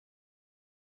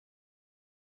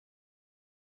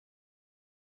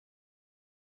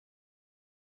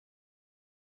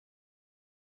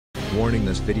Warning: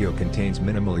 this video contains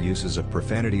minimal uses of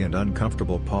profanity and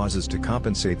uncomfortable pauses to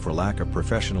compensate for lack of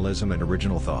professionalism and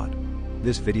original thought.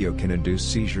 This video can induce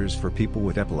seizures for people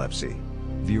with epilepsy.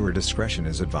 Viewer discretion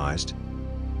is advised.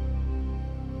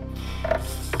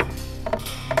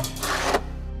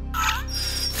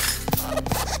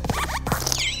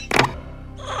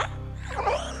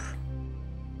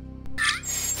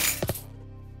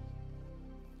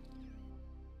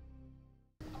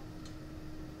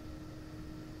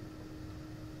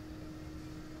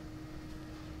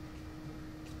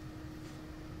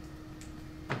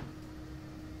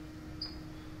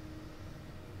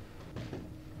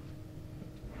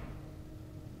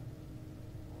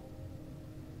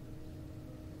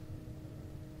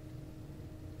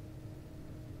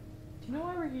 Do you know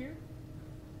why we're here?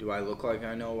 Do I look like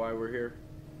I know why we're here?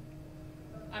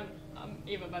 I'm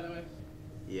Ava, by the way.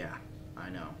 Yeah, I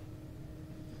know.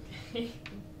 Okay.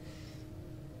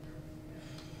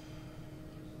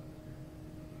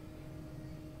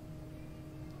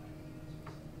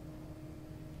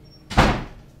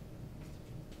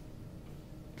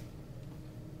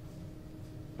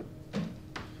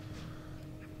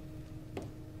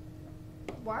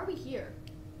 Why are we here?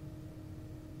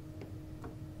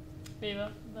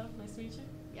 Ava, love, nice to meet you.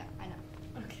 Yeah, I know.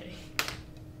 Okay.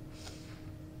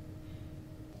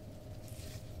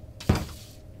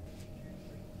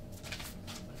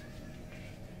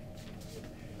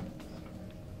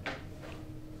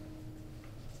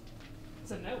 It's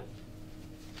a note.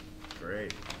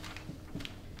 Great.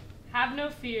 Have no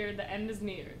fear, the end is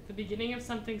near. The beginning of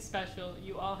something special.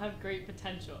 You all have great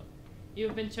potential. You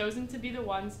have been chosen to be the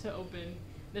ones to open.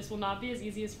 This will not be as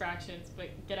easy as fractions, but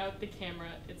get out the camera.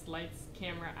 It's lights,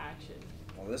 camera, action.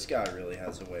 Well, this guy really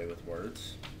has a way with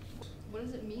words. What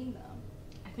does it mean, though?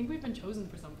 I think we've been chosen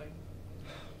for something.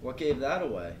 What gave that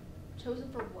away?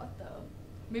 Chosen for what, though?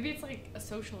 Maybe it's like a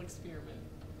social experiment.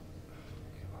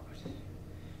 God.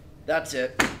 That's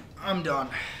it. I'm done.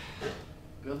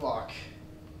 Good luck.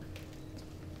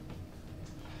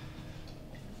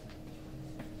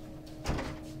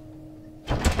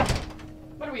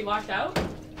 What, are we locked out?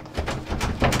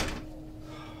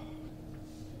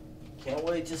 Can't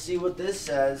wait to see what this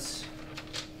says.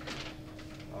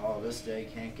 Oh, this day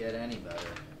can't get any better.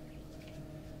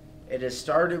 It has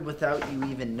started without you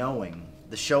even knowing.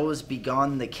 The show has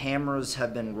begun, the cameras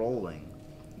have been rolling.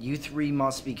 You three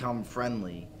must become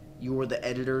friendly. You are the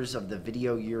editors of the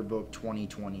Video Yearbook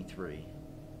 2023.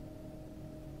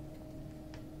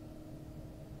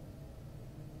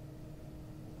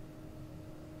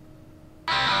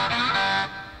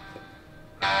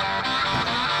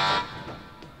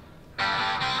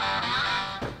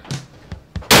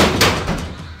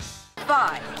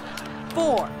 Five,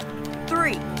 4,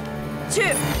 3, 2.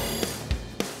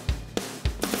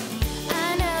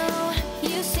 I know,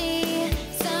 you see,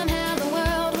 somehow the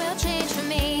world will change for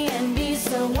me and be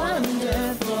so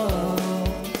wonderful.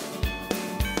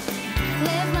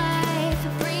 Live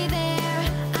life, breathe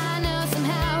air, I know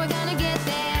somehow we're gonna get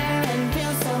there and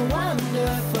feel so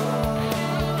wonderful.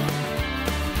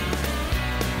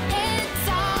 It's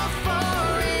all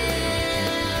for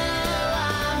real,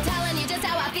 I'm telling you just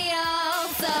how I feel.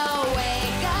 So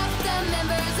wake up the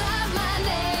members of my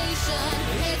nation,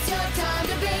 it's your time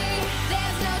to be.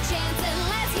 There's no chance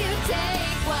unless you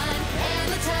take one, and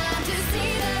the time to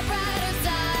see the brighter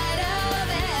side of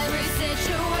every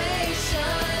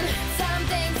situation. Some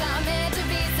things are meant to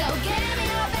be, so give me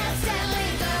your best and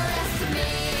leave the rest to me.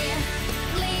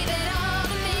 Leave it all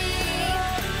to me.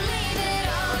 Leave it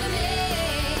all to me.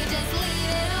 Just leave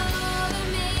it all to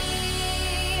me.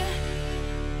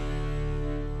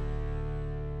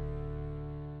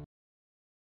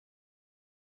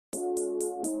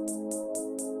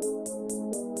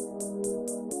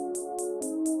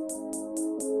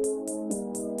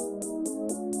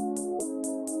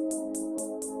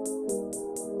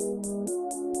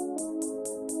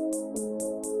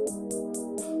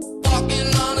 Walking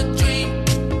on a dream,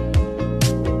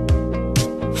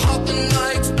 how the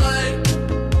nights play,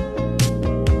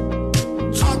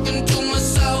 talking to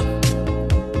myself,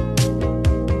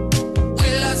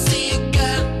 will I see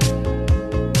again?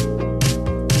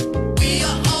 We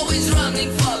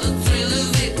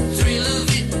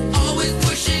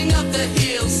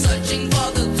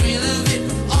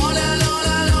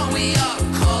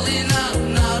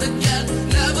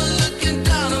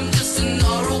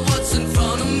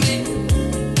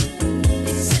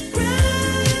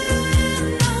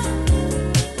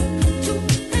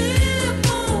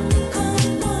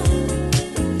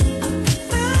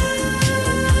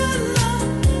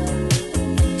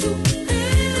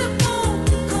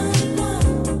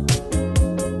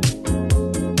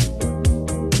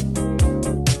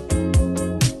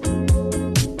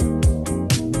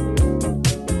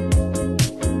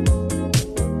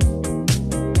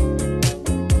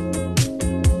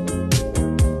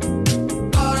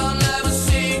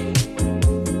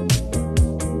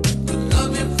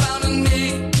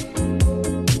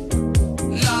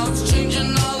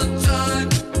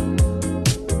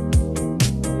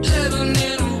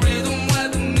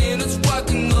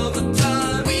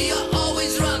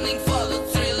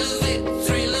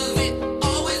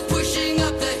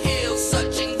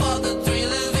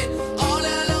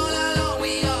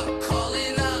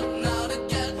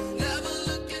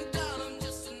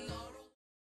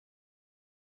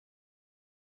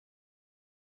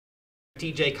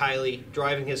DJ Kylie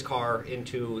driving his car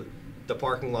into the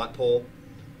parking lot pole.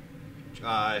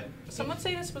 Some would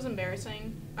say this was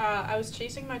embarrassing. I was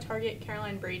chasing my target,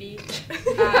 Caroline Brady,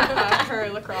 at her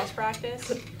lacrosse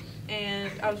practice,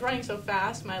 and I was running so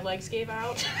fast my legs gave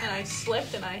out, and I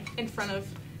slipped, in front of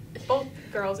both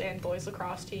girls and boys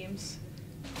lacrosse teams.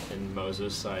 In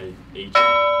Moses, I slid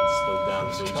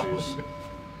down the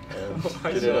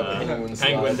bleachers.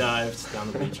 Penguin dived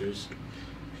down the bleachers.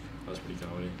 That was pretty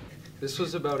comedy. This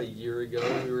was about a year ago.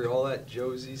 We were all at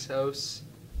Josie's house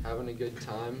having a good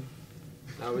time.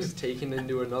 I was taken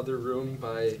into another room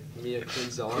by Mia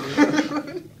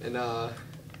Quinzani, and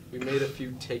we made a few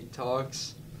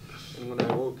TikToks, and when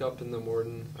I woke up in the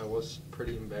morning, I was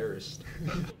pretty embarrassed.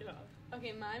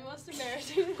 Okay, my most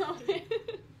embarrassing moment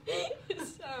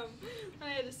is when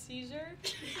I had a seizure.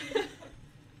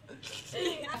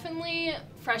 Definitely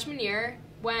freshman year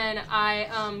when I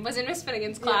was in Miss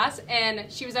Finnegan's class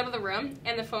and she was out of the room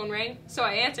and the phone rang, so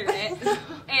I answered it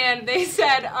and they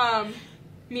said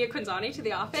Mia Quinzani to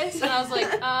the office, and I was like,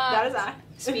 that is I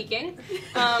speaking.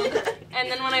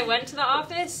 And then when I went to the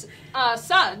office,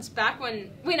 Suds, back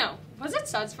when, was it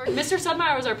Suds first? Mr.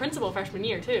 Sudmeyer was our principal freshman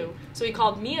year too, so he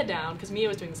called Mia down because Mia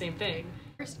was doing the same thing.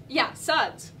 Yeah,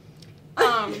 Suds.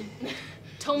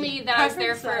 Told me that I was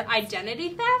there for identity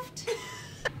theft.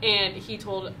 And he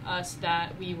told us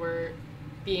that we were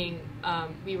doing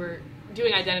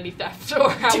identity theft or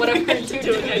whatever we were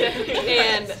doing,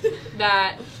 and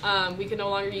that we could no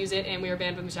longer use it, and we were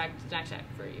banned from the Snack Shack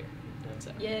for a year.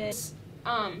 So. Yes.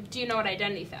 Do you know what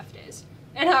identity theft is?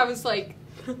 And I was like,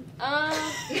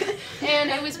 and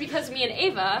it was because me and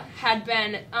Ava had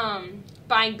been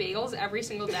buying bagels every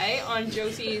single day on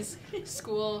Josie's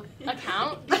school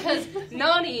account because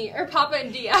Nani, or Papa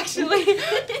and Dee, actually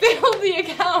filled the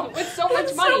account with so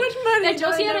much money. And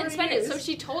Josie hadn't spent it, so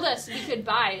she told us we could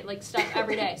buy stuff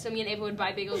every day. So me and Ava would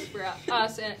buy bagels for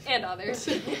us and others.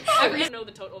 I don't know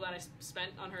the total that I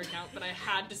spent on her account, but I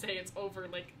had to say it's over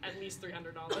at least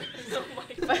 $300.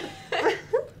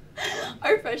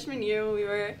 Our freshman year, when we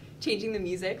were changing the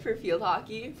music for field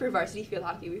hockey, for varsity field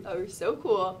hockey, we thought we were so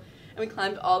cool, and we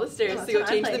climbed all the stairs to go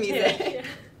change the music. Yeah.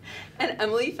 And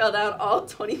Emily fell down all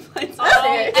 20 flights of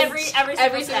stairs.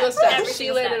 Every single step.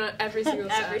 She landed on every single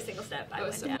step. Every single step. I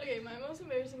went down. Okay, my most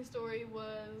embarrassing story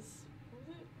was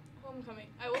it homecoming?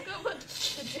 I woke up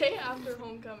the day after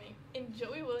homecoming in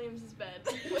Joey Williams' bed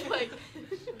with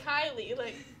Kylie,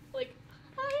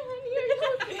 hi, honey, are you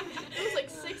okay? It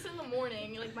was 6 in the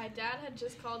morning. My dad had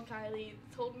just called Kylie,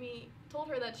 told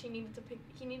her that he needed to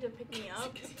pick me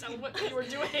up. Tell what you were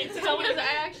doing. Because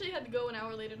I actually had to go an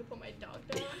hour later to put my dog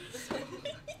down. So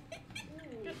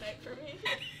good night for me.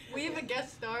 We have a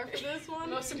guest star for this one.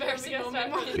 Most embarrassing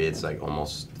moment. It's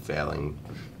almost failing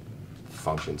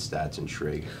function stats and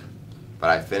trig, but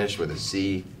I finished with a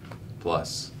C+.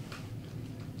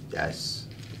 Yes.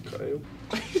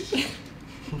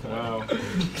 Wow. All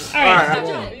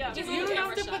right. Yeah. Just you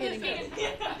have to put this in.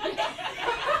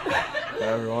 Hi,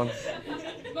 everyone.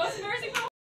 Most embarrassing.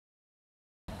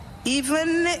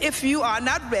 Even if you are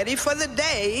not ready for the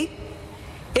day,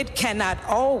 it cannot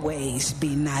always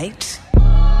be night.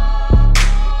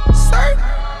 Sir,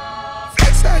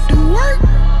 flex I do work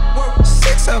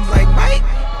 6 of like Mike.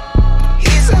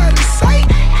 He's out of sight.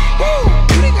 Whoa,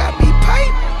 they got me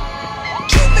pipe.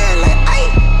 Keep it like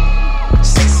Ike.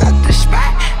 6 at the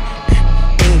spot.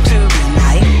 Into the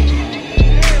night.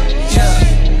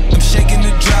 Yeah, I'm shaking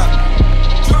the drop.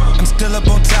 I'm still up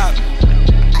on top.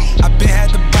 I've been had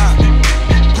the bop.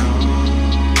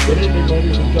 Good evening,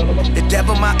 ladies and gentlemen. The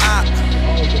devil my op.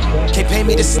 Can't pay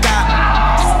me to stop.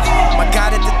 My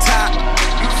God at the top.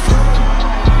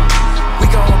 We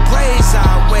gon' praise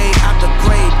our way out the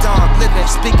grave, dog. Living,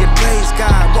 speaking, praise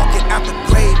God. Walking out the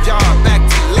graveyard, back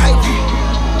to life.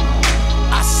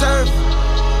 I serve.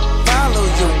 Follow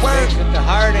your word.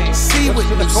 See what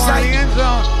you sight.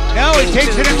 Now he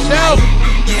takes it himself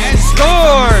and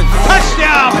scores.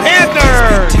 Touchdown,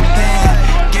 Panthers!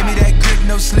 Give me that grip,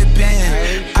 no slipping.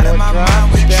 Out of my mind,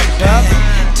 we tripping.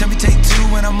 Tell me take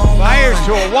 2 when I'm on. Fires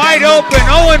to a wide open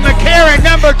Owen McCarron,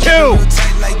 number 2.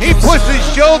 He puts his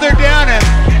shoulder down and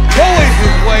pulls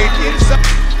his way inside.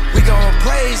 We gon'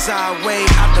 praise our way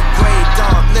out the grave,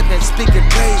 dog. Living, speaking,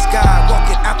 praise God.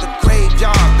 Walking out the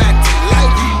graveyard, back to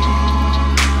life.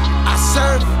 I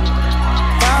serve,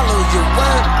 follow your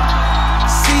word.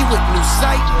 See with new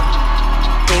sight.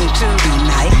 Into the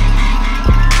night.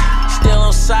 Still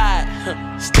outside,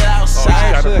 still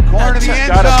outside. To the corner of the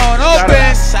end zone,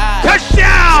 open.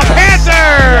 Touchdown,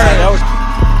 Panthers!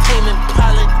 Tame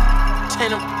Impala,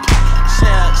 stay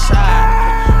outside.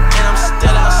 And I'm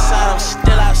still outside,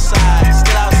 still outside.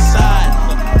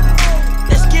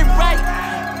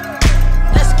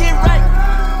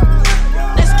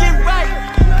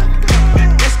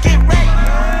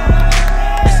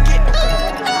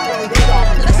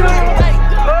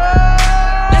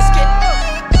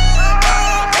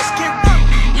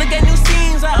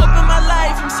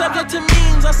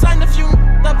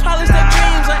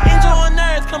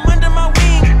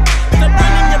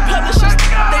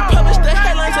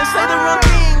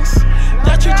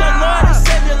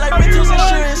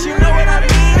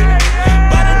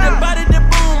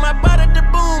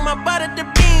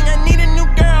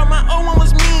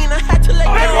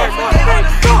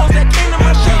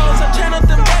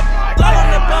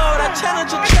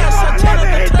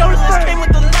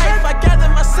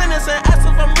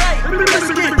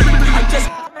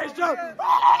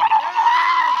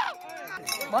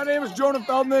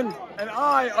 Feldman, and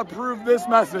I approve this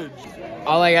message.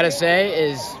 All I gotta say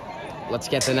is, let's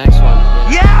get the next one.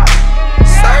 Yeah!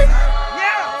 Sir?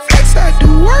 Yeah! Flex, I do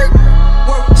work.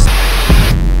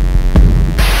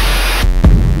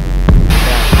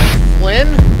 Flynn?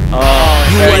 You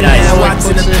are now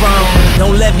watching the throne.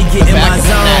 Don't let me get in my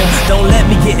zone. Don't let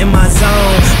me get in my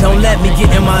zone. Don't let me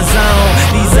get in my zone.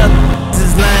 These other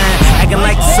is lying, acting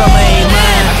like the summer ain't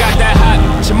mine. I got that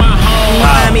hot to my home.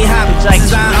 Miami hot, like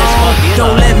I own.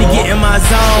 Don't let me get in my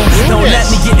zone. Don't let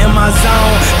me get in my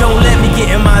zone. Don't let me get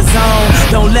in my zone.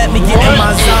 Don't let me get in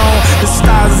my zone. The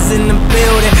stars is in the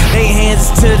building. They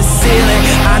hands to the ceiling.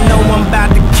 I know I'm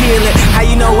about to kill it. How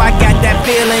you know I got that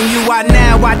feeling? You are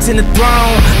now watching the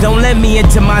throne. Don't let me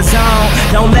into my zone.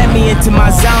 Don't let me into my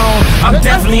zone. I'm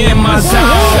definitely in my zone.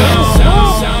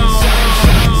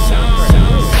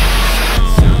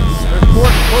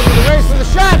 Goes to the race for the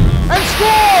shot and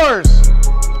scores!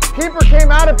 Keeper came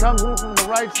out of Cumberland from the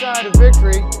right side of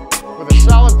victory with a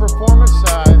solid performance.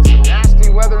 Some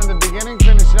nasty weather in the beginning,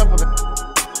 finishing up with a...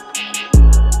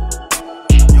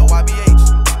 Yo, YBH.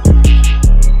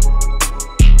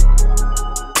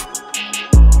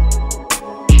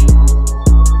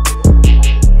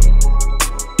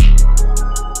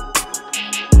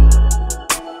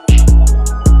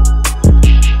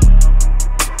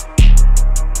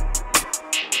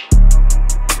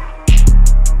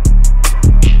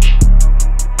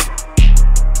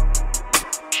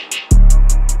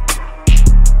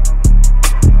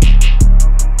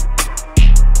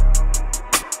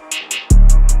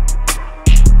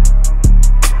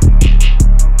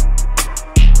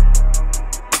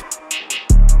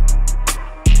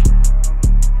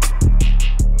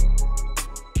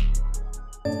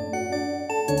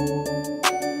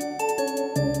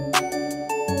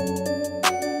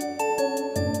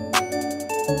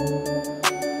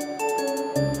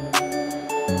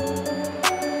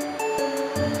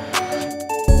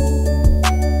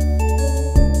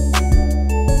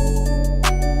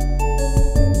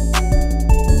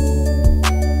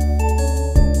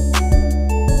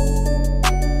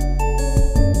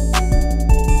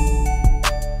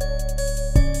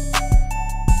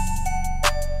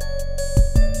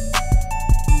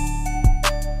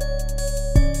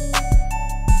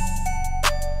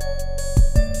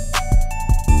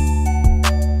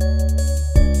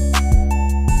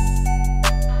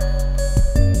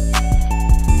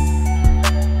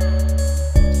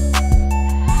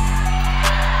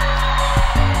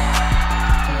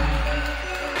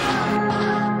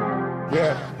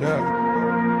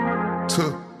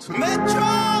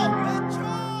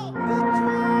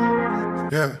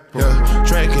 Yeah,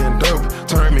 drinking dope,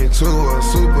 turn me to a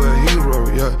superhero,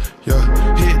 yeah.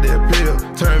 Hit that pill,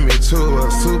 turn me to a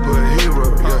superhero,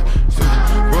 yeah.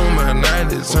 Room my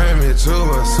 90s, turn me to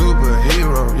a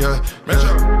superhero, yeah. If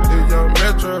your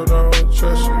Metro don't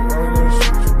trust you, I'm gonna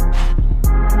shoot you.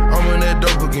 I'm on that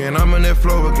dope again, I'm on that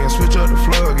flow again, switch up the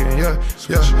flow again, yeah.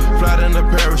 Fly in the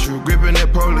parachute, gripping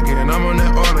that pole again, I'm on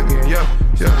that all again, yeah.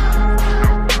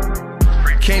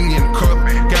 Came in the cup,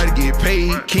 gotta get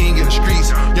paid, king in the streets,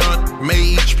 young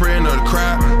mage, praying on the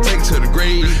crowd, take it to the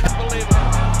grave.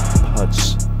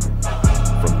 Putts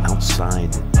from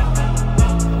outside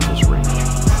his range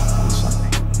on Sunday.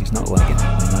 He's not legging it,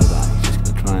 we know that. He's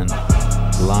just gonna try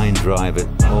and line drive it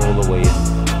all the way in to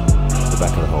the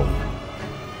back of the hole.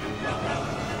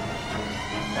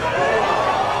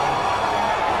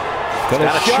 Got a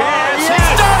chance,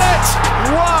 he's done it!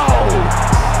 Whoa!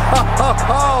 Ho, ho,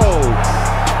 ho.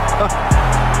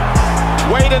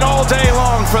 Waited all day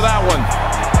long for that one.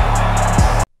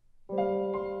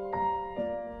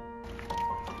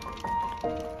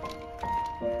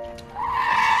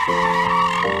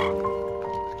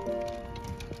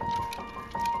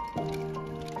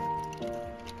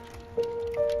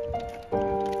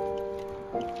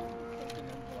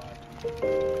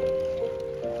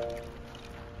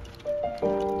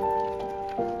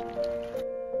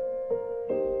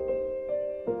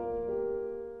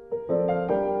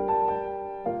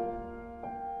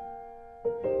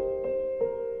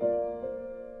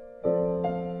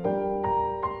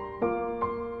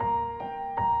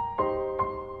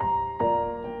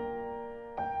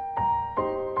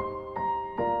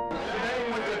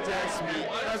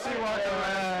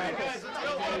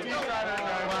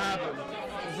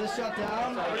 Is this shut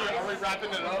down? Are we wrapping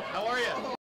it up? How are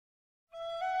you?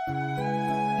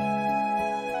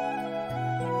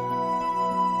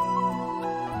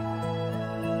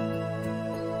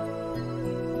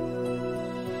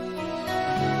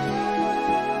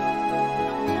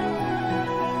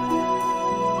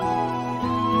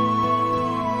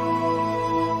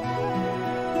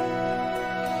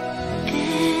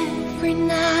 Every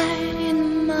night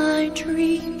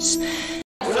dreams. Do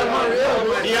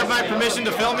you have my permission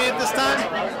to film me at this time?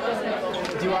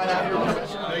 Do I have your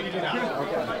permission? No, you do not.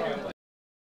 Okay.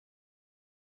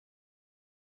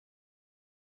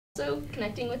 Also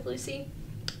connecting with Lucy.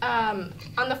 On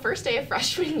the first day of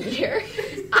freshman year,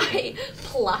 I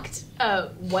plucked a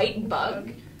white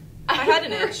bug. I had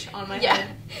an itch on my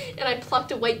head. And I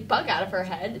plucked a white bug out of her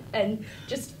head and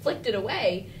just flicked it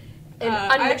away. And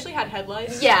I actually had head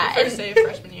lice. Yeah, the first day of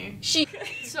freshman year.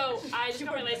 So I just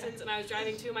got my license and I was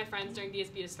driving two of my friends during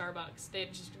DSB to Starbucks.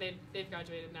 They've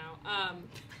graduated now.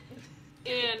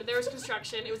 And there was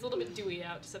construction. It was a little bit dewy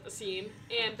out to set the scene.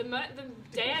 And the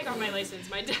day I got my license,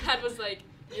 my dad was like,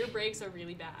 "Your brakes are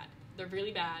really bad. They're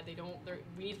really bad.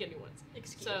 We need to get new ones."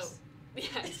 Excuse. So,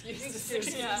 yeah,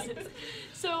 excuses. Yeah.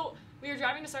 So we were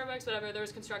driving to Starbucks, whatever. There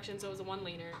was construction, so it was a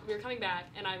one-laner. We were coming back,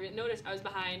 and I noticed I was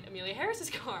behind Amelia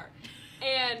Harris's car.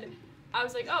 And I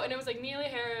was like, oh, and it was like Amelia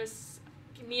Harris,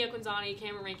 Mia Quinzani,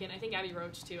 Cameron Rankin, I think Abby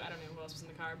Roach, too. I don't know who else was in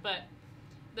the car. But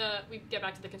we get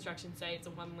back to the construction site. It's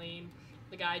a one-lane.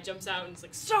 The guy jumps out and is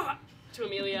like, "Stop!" to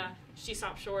Amelia. She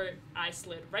stopped short. I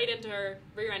slid right into her,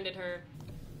 rear-ended her.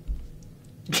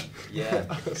 Yeah.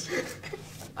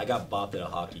 I got bopped at a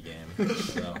hockey game.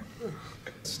 So.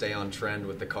 Stay on trend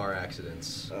with the car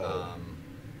accidents.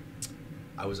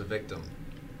 I was a victim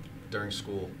during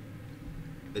school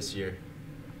this year.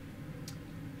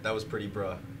 That was pretty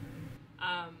bruh.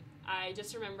 I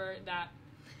just remember that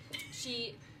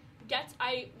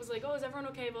I was like, "Oh, is everyone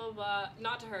okay?" Blah, blah, blah.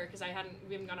 Not to her, because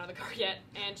we haven't gone out of the car yet.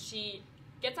 And she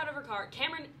gets out of her car.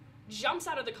 Cameron jumps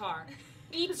out of the car,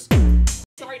 eats,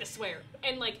 sorry to swear,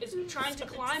 and like is trying to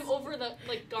climb over the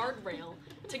like guardrail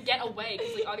to get away,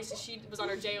 because like obviously she was on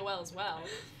her JOL as well.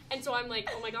 And so I'm like,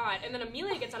 oh my god. And then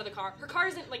Amelia gets out of the car. Her car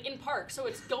isn't like in park, so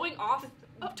it's going off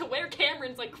to where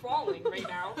Cameron's like crawling right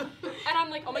now. And I'm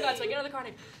like, oh my god. So I get out of the car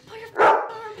and I put your car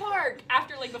in park.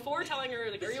 After like before telling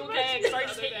her like, "Are you okay? Sorry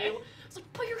to hit you." I was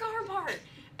like, "Put your car in park."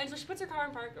 And so she puts her car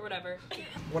in park or whatever.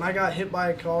 When I got hit by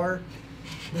a car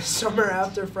the summer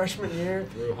after freshman year,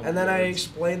 and then I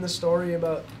explained the story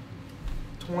about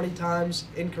 20 times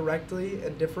incorrectly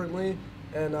and differently,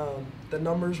 and the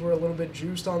numbers were a little bit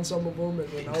juiced on some of them, and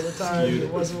then other times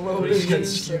it wasn't a little bit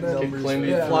juiced. And then,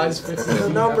 the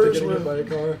numbers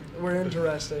were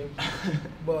interesting,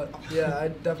 but yeah, I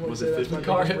definitely say that's my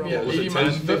car hit me at 80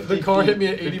 miles. The car hit me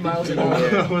at 80 miles an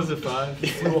hour. Was it 5?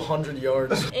 Flew 100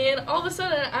 yards. And all of a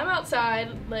sudden, I'm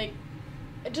outside, like,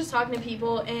 just talking to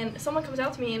people, and someone comes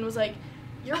out to me and was like,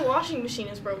 "Your washing machine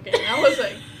is broken." And I was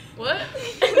like, "What?"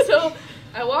 And so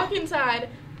I walk inside.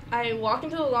 I walk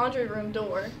into the laundry room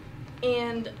door,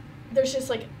 and there's just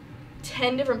like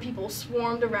 10 different people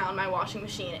swarmed around my washing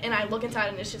machine, and I look inside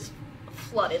and it's just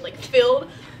flooded, like filled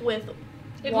with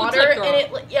water, like and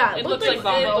it looked like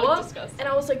vomit. throw It looked up. disgusting. And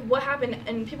I was like, "What happened?"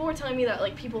 And people were telling me that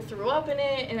like people threw up in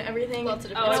it and everything. Lots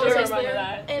of And different I was stories like, there.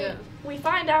 That. And we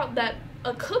find out that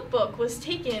a cookbook was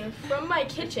taken from my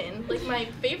kitchen, like my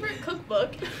favorite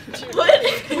cookbook, put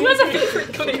in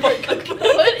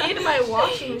my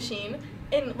washing machine,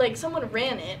 and like someone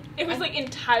ran it. It was like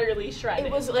entirely shredded.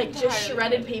 It was like just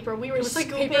shredded paper. We were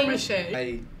scooping.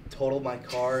 I totaled my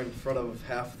car in front of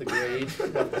half the grade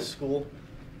at the school.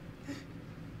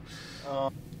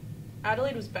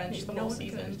 Adelaide was benched the whole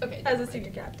season. Okay, as a senior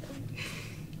captain.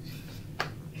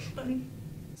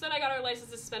 So then I got her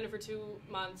license suspended for 2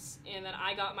 months, and then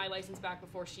I got my license back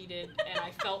before she did, and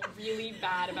I felt really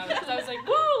bad about it, because I was like,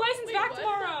 "Woo, license back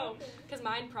tomorrow!" Because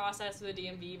mine processed with the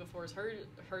DMV before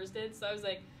hers did, so I was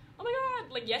like, "Oh my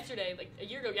god," like yesterday, like a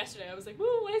year ago yesterday, I was like,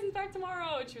 "Woo, license back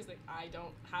tomorrow," and she was like, "I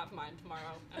don't have mine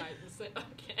tomorrow," and I was like,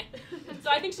 "Okay." So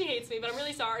I think she hates me, but I'm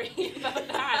really sorry about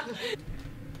that.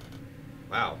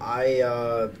 Wow.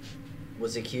 I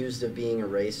was accused of being a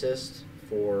racist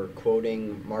for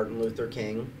quoting Martin Luther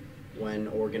King when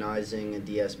organizing a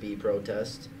DSB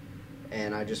protest,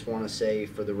 and I just want to say,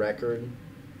 for the record,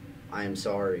 I am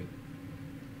sorry.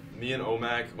 Me and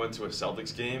Omac went to a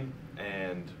Celtics game,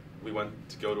 and we went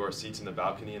to go to our seats in the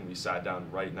balcony, and we sat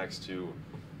down right next to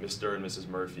Mr. and Mrs.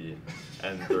 Murphy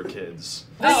and their kids.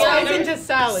 Into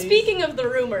Sally. Speaking of the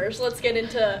rumors, let's get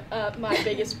into my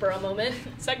biggest bro moment.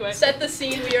 Segue. Set the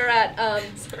scene. We are at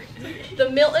the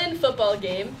Milton football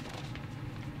game.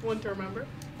 One to remember.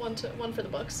 One for the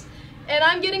books. And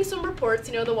I'm getting some reports,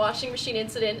 the washing machine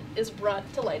incident is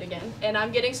brought to light again. And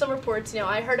I'm getting some reports,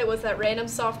 I heard it was that random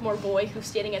sophomore boy who's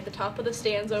standing at the top of the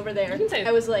stands over there. You can say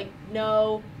I was like,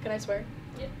 no, can I swear?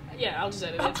 Yeah, I'll just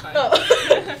edit it, it's fine.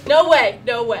 Oh. No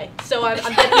way. So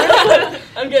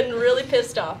I'm getting really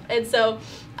pissed off. And so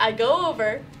I go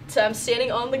over, I'm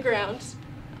standing on the ground,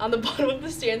 on the bottom of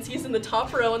the stands, he's in the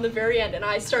top row on the very end, and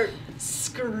I start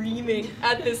screaming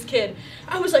at this kid.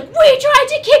 I was like, we tried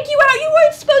to kick you out. You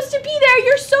weren't supposed to be there.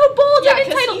 You're so bold and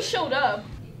entitled. He showed up.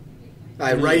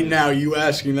 Right now, you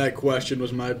asking that question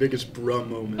was my biggest bruh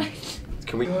moment.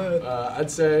 Can we? I'd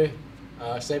say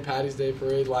St. Patty's Day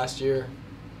parade last year.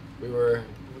 We were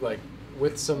like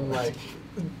with some like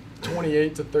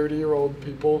 28 to 30-year-old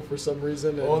people for some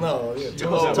reason. And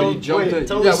we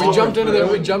jumped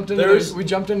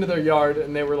into their yard,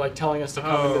 and they were like telling us to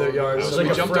come into their yard. So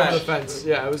we jumped over the fence.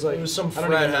 Yeah, it was like some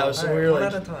frat house, and we were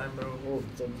like, one at a time, bro.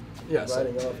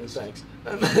 Riding off. Thanks.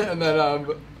 And then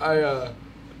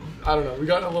I don't know. We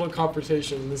got in a little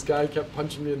confrontation, and this guy kept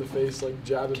punching me in the face, like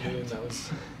jabbing me, and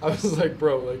I was like,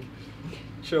 bro, like,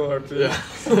 chill out, dude. Yeah.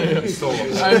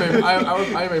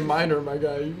 I am a minor, my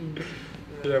guy.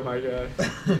 Yeah, my guy.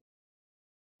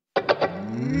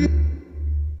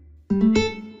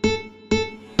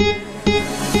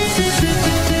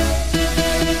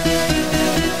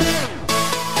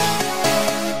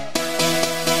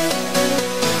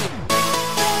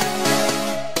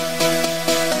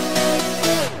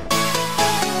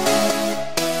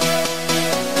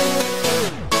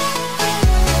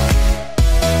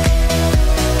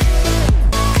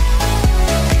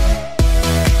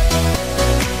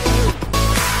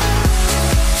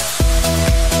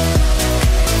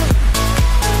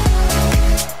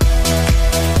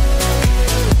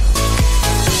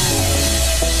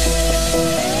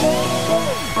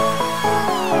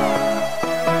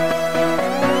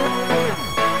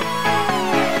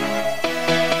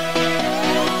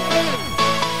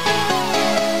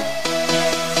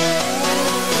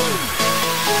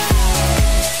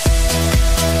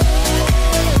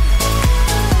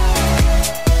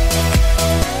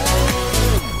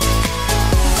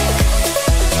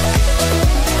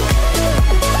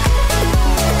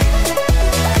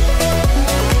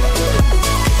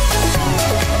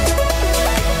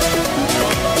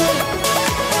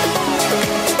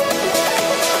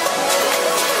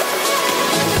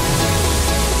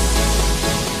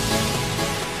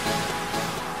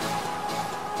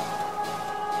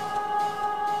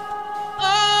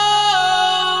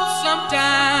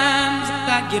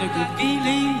 get a good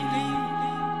feeling,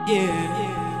 yeah.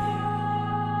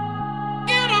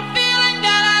 Get a feeling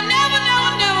that I never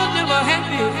had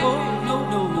before. No,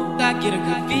 I get a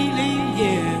good feeling,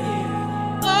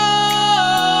 yeah.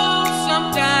 Oh,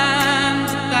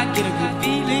 sometimes I get a good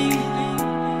feeling,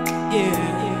 yeah.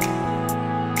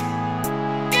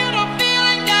 Get a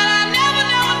feeling that I never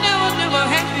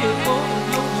had before.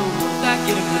 No, I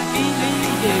get a good feeling,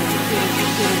 yeah.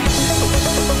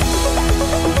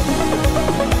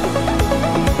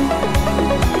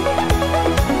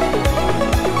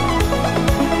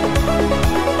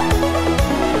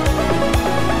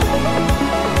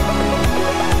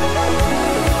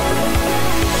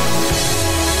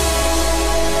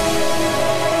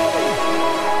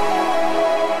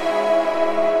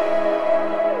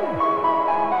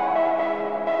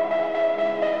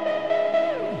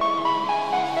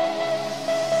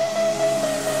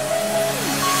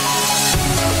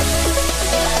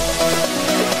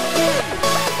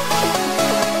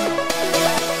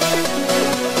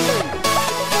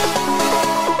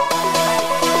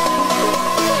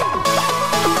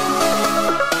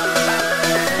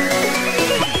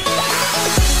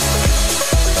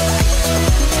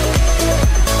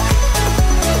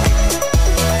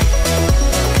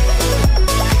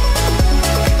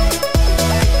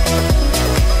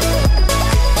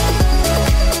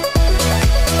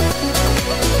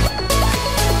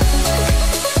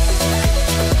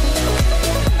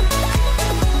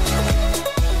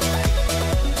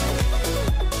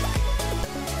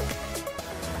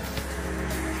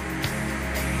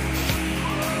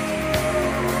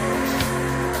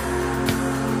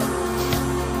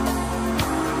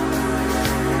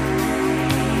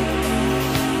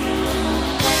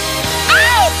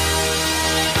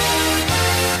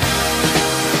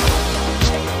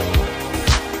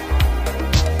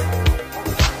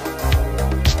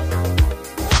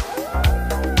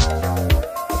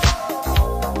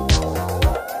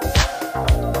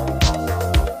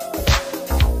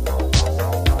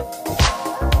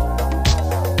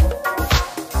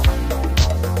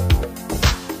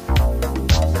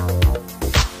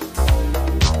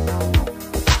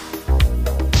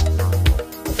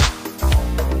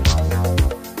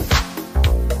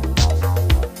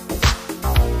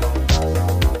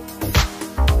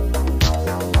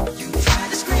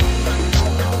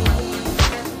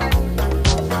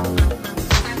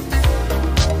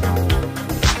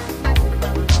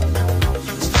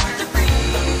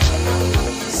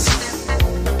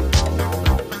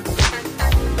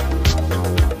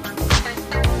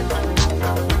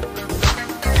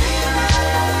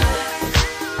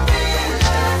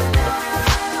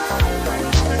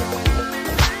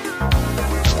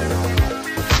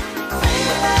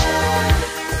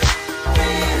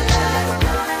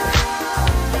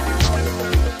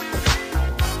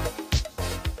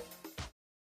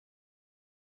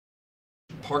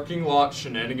 parking lot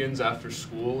shenanigans after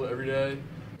school every day.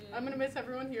 I'm gonna miss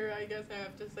everyone here. I guess I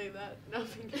have to say that. No,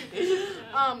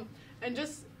 I'm kidding. And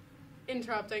just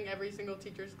interrupting every single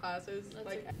teacher's classes.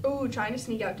 Like, ooh, trying to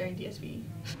sneak out during DSB.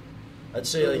 I'd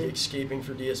say like escaping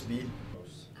for DSB.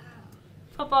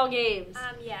 Football games.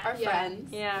 Our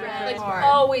friends. Yeah. Like, Car.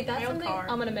 oh wait, that's My own something car.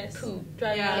 I'm gonna miss. Poop.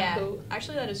 Driving Yeah. poop.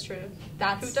 Actually, that is true.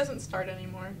 That's Poop doesn't start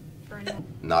anymore for anyone.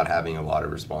 Not having a lot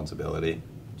of responsibility.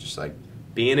 Just like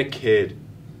being a kid.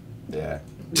 Yeah.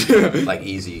 Like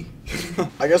easy.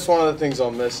 I guess one of the things I'll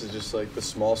miss is just like the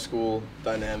small school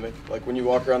dynamic. Like when you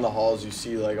walk around the halls, you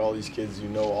see like all these kids, you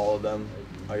know all of them.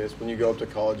 I guess when you go up to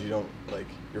college, you don't like,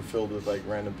 you're filled with like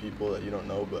random people that you don't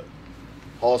know, but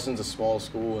Holliston's a small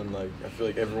school and like I feel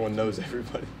like everyone knows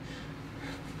everybody.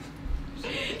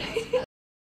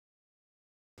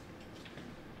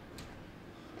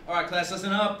 All right, class,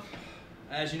 listen up.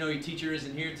 As you know, your teacher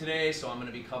isn't here today, so I'm going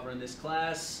to be covering this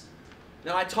class.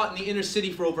 Now, I taught in the inner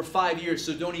city for over 5 years,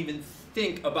 so don't even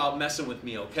think about messing with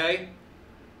me, okay?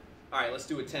 All right, let's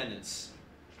do attendance.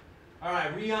 All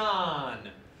right, Rian.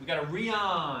 We got a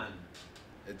Rian.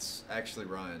 It's actually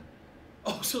Ryan.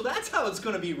 Oh, so that's how it's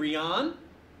going to be, Rian.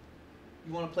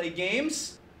 You want to play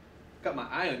games? Got my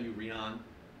eye on you, Rian.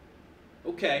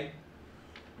 Okay.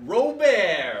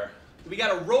 Robert. We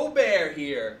got a Robert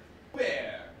here.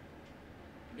 Robert.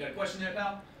 You got a question there,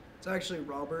 pal? It's actually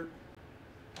Robert.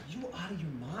 Are you out of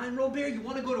your mind, Robert? You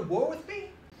want to go to war with me?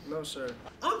 No, sir.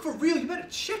 I'm for real. You better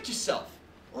check yourself.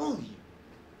 All of you.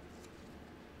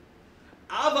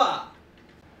 Ava.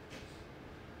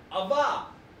 Ava.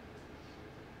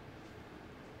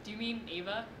 Do you mean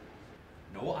Ava?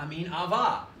 No, I mean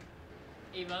Ava.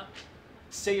 Ava.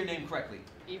 Say your name correctly.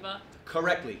 Ava.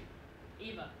 Correctly.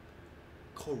 Ava.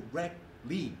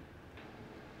 Correctly.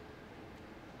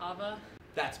 Ava.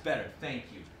 That's better. Thank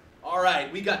you. All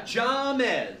right, we got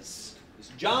Jamez.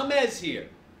 Is Jamez here?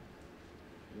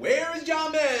 Where is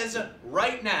Jamez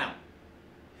right now?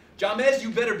 Jamez, you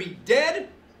better be dead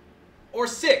or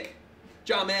sick.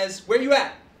 Jamez, where you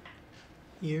at?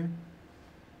 Here.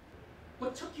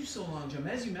 What took you so long,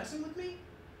 Jamez? You messing with me?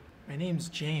 My name's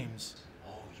James.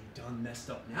 Oh, you done messed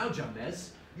up now,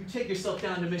 Jamez. You take yourself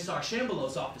down to Miss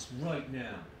Archambalow's office right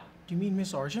now. Do you mean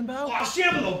Miss Archambault?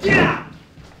 Archambault, get out!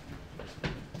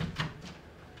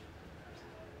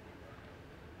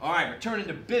 All right, returning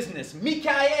to business.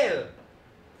 Mikael!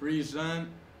 Present.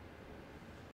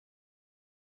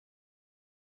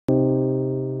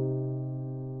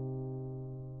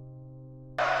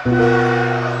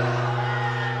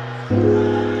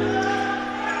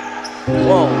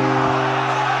 Whoa.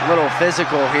 A little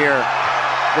physical here.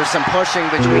 There's some pushing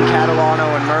between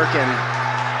Catalano and Merkin.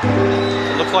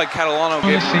 It looked like Catalano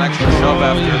gave him an extra shove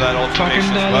after that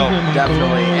altercation as well.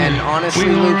 Definitely. And honestly,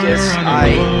 Lucas,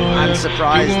 I'm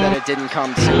surprised that it didn't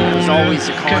come soon. It was always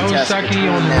a contest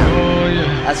between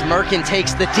them. As Merkin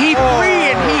takes the deep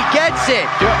three and he gets it.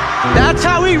 That's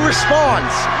how he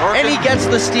responds. And he gets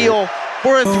the steal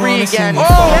for a three again. Oh,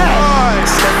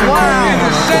 yes. Wow.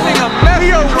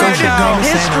 We are writing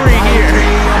history here.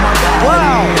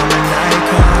 Wow.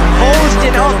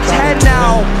 Holliston up 10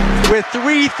 now with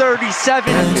 3:37.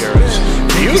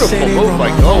 Beautiful move by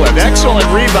Koev. Excellent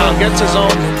rebound. Gets his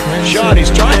own shot.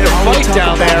 He's trying to fight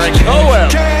down there. And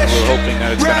Koev. We're hoping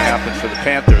that it's going to happen for the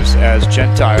Panthers as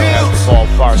Gentile has the ball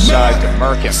far side to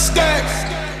Merkin.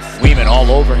 Weeman all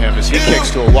over him as he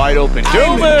kicks to a wide open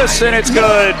Dumas. And it's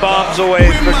good. Bombs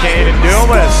away for Caden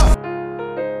Dumas.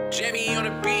 Jimmy on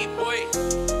a beat, boy.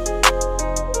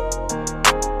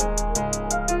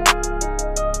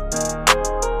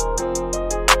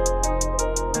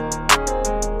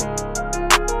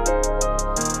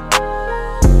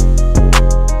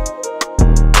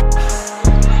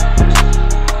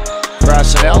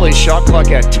 Brassinelli, shot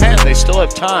clock at 10. They still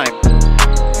have time.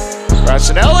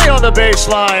 Brassinelli on the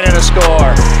baseline and a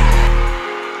score.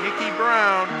 Nicky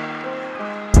Brown.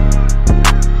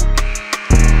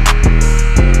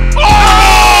 Oh!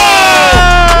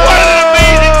 What an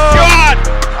amazing shot!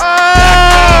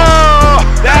 Oh!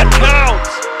 That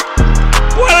counts!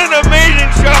 What an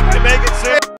amazing shot by Megan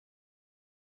Sims.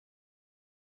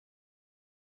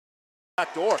 Back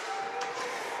door.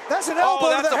 That's an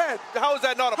elbow to the head. How is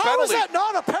that not a How penalty? is that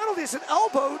not a penalty? It's an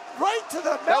elbow right to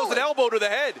the belly. That was an elbow to the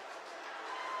head.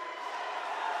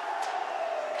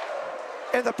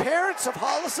 And the parents of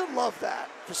Holliston love that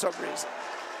for some reason.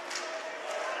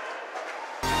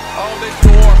 Oh, they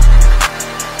score.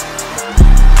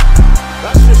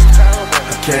 That's just terrible.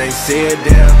 I can't see a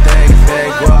damn thing,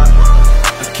 fake walk.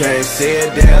 I can't see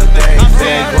a damn thing,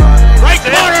 fake walk. Right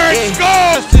corner,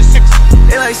 score!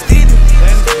 They like Steven.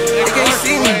 They can't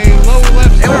see me.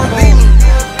 They won't beat me.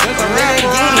 They ain't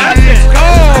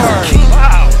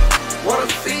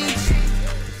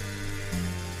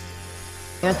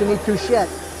 72 shit.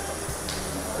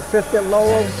 Fifth at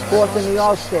Lowell, fourth in the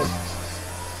All-State.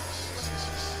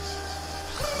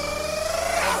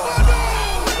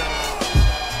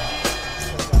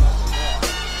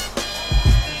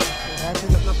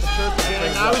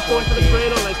 Now he's going for the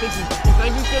cradle, and I think he's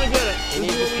going to get it. He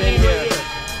needs to stay here.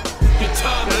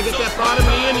 Gotta get that bottom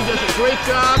knee in. He does a great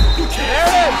job. There it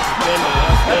is.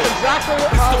 That's exactly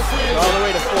what Holliston is. All the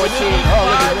way to 14. Oh,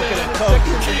 look, he's looking at Coke.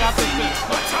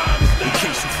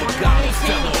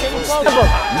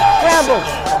 Scramble.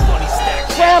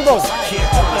 Scramble.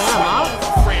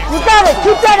 You got it.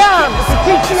 Keep that arm. If you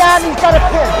keep the arm, he's got a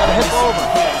pin. Got to hip over.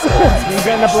 He's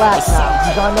in the black now.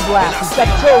 He's on the black. He's got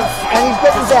two, and he's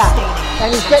getting back. And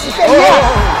he's getting back.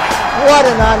 Yeah. What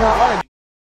an honor.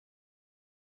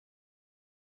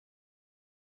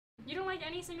 You don't like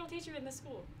any single teacher in this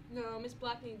school? No, Miss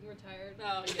Blackney retired.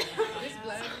 Oh, yeah. Miss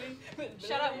Blackney.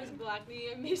 Shout out Miss Blackney.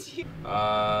 I miss you.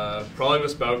 Probably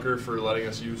Miss Bowker for letting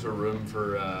us use her room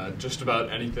for just about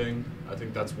anything. I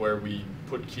think that's where we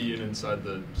put Keaton inside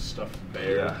the stuffed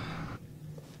bear. Yeah.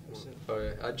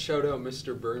 Okay, I'd shout out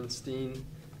Mr. Bernstein,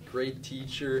 great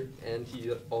teacher, and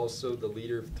he also the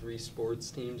leader of 3 sports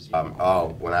teams.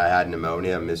 When I had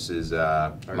pneumonia, Mrs.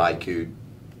 Mycoot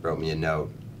wrote me a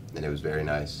note, and it was very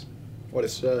nice. What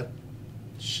is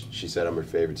She said I'm her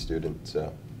favorite student,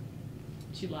 so.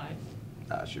 She lied.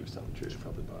 She was telling the truth,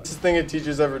 probably lied. The best thing a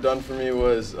teacher's ever done for me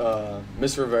was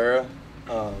Miss Rivera.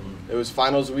 It was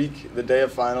finals week, the day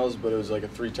of finals, but it was like a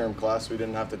 3-term class, so we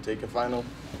didn't have to take a final.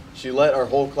 She let our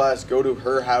whole class go to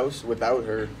her house without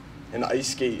her and ice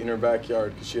skate in her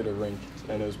backyard because she had a rink,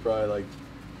 and it was probably like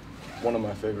one of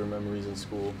my favorite memories in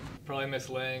school. Probably Miss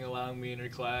Lang allowing me in her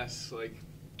class like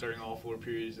during all 4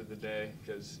 periods of the day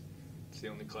because it's the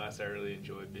only class I really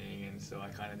enjoyed being in, so I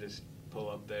kind of just pull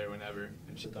up there whenever.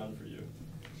 And she's done for you.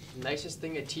 Nicest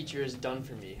thing a teacher has done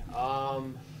for me. I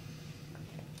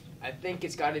think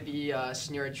it's got to be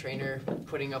senior trainer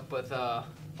putting up with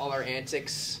all our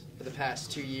antics for the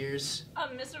past 2 years.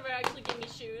 Miss Rivera actually gave me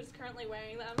shoes, currently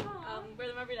wearing them. Wear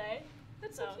them every day.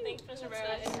 That's so thanks, Miss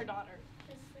Rivera and her daughter.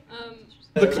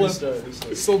 The clip.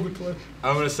 Sold the clip.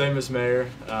 I'm gonna say Miss Mayer,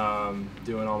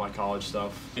 doing all my college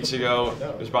stuff. Weeks ago,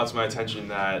 it was brought to my attention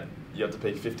that you have to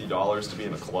pay $50 to be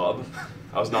in a club.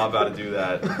 I was not about to do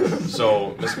that,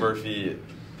 so Miss Murphy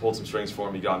pulled some strings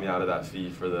for me, got me out of that fee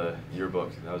for the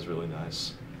yearbook. That was really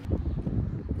nice.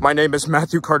 My name is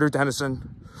Matthew Carter Dennison.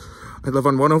 I live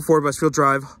on 104 Westfield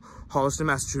Drive, Holliston,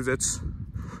 Massachusetts.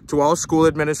 To all school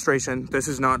administration, this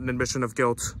is not an admission of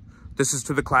guilt. This is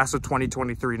to the class of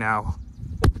 2023 now.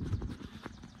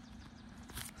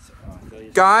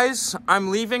 Guys,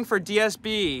 I'm leaving for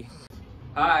DSB.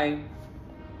 Hi,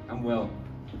 I'm Will.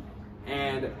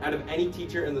 And out of any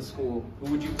teacher in the school,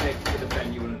 who would you pick to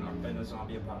defend you in a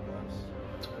zombie apocalypse?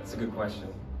 That's a good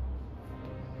question.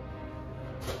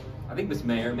 I think Miss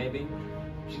Mayer, maybe.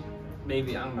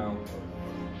 Maybe, I don't know.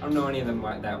 I don't know any of them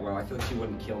that well. I feel like she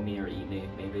wouldn't kill me or eat me,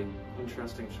 maybe.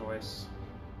 Interesting choice.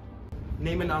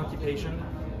 Name and occupation.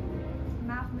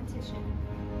 Mathematician.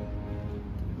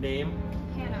 Name.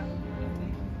 Hannah.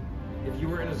 If you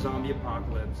were in a zombie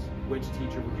apocalypse, which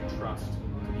teacher would you trust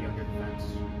to be on your defense?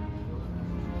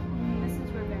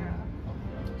 Mrs. Rivera.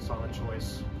 Solid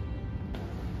choice.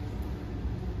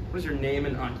 What is your name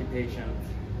and occupation?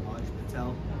 Raj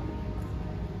Patel.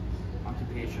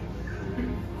 Occupation.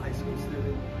 High school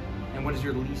student. And what is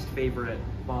your least favorite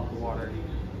bottled water?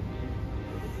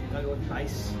 I go with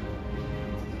ice.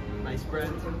 Ice bread.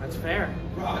 That's fair.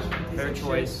 Fair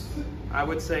choice. I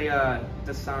would say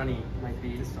Dasani might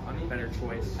be a better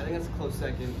choice. I think that's a close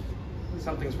second.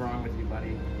 Something's wrong with you,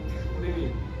 buddy. What do you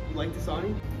mean? You like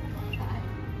Dasani?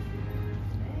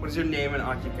 What is your name and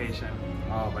occupation?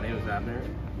 My name is Abner,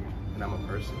 and I'm a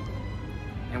person.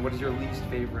 And what is your least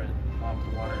favorite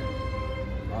bottled water?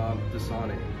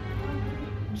 Dasani.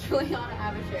 Juliana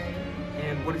Abishary.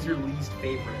 And what is your least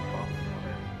favorite bottled water?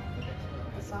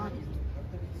 Dasani.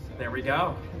 There we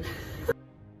go.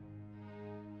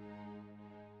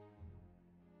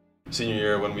 Senior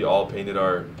year, when we all painted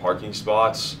our parking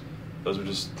spots, those were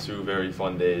just 2 very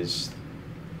fun days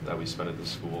that we spent at the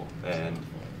school. And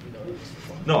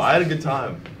no, I had a good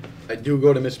time. I do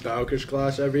go to Miss Bowker's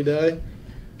class every day.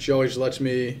 She always lets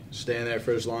me stay in there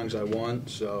for as long as I want,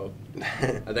 so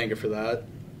I thank her for that.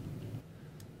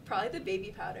 Probably the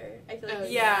baby powder. I feel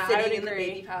like yeah, sitting in the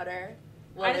baby powder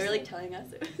while they were like telling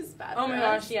us it was bad. Oh for my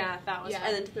us. gosh, yeah, that was. Yeah,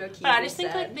 and then to throw keys. But I just think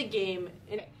instead. like the game.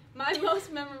 My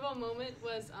most memorable moment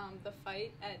was the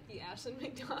fight at the Ashland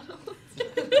McDonald's.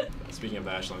 Speaking of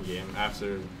the Ashland game,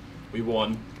 after we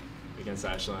won against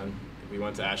Ashland, we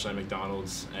went to Ashland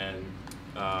McDonald's and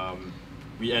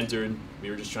we entered. We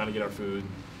were just trying to get our food,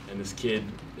 and this kid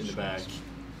in the back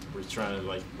was trying to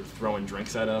we're throwing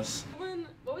drinks at us.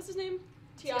 What was his name?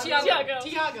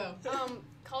 Tiago.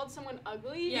 Called someone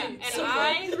ugly. Yeah, and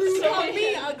called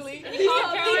me ugly. He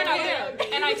called Caroline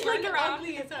ugly. And I turned around.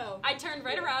 Ugly as hell. I turned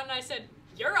right around and I said,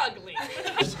 "You're ugly."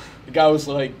 The guy was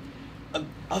like,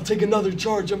 "I'll take another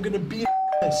charge. I'm gonna beat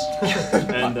ass."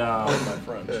 And my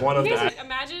friend. one of the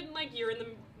Imagine you're in the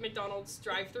McDonald's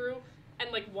drive-thru, and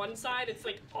one side it's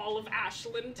all of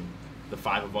Ashland. the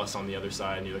 5 of us on the other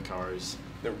side near the cars.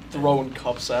 They're throwing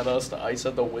cups at us, the ice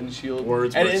at the windshield.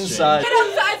 Words and were inside. And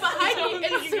outside behind me,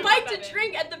 and spiked a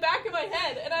drink at the back of my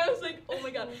head, and I was like, "Oh my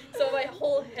god!" So my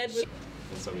whole head was.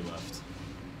 And so we left.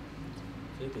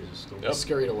 I think there's a story. Yep.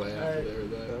 Scurried away after they were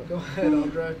there. Go ahead,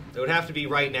 Andre. It would have to be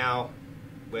right now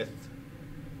with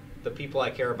the people I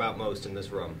care about most in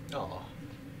this room. Oh.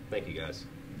 Thank you, guys.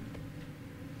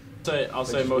 I'll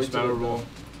say most memorable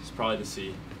is probably to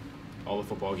see all the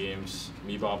football games.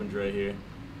 Me, Bob, and Dre here.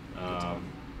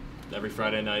 Every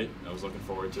Friday night, I was looking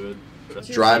forward to it.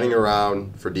 Driving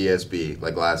around for DSB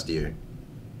like last year.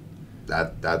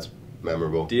 That's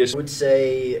memorable. I would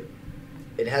say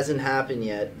it hasn't happened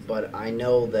yet, but I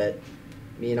know that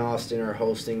me and Austin are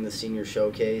hosting the senior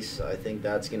showcase. I think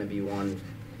that's going to be one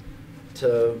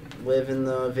to live in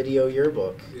the video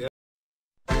yearbook. Yeah.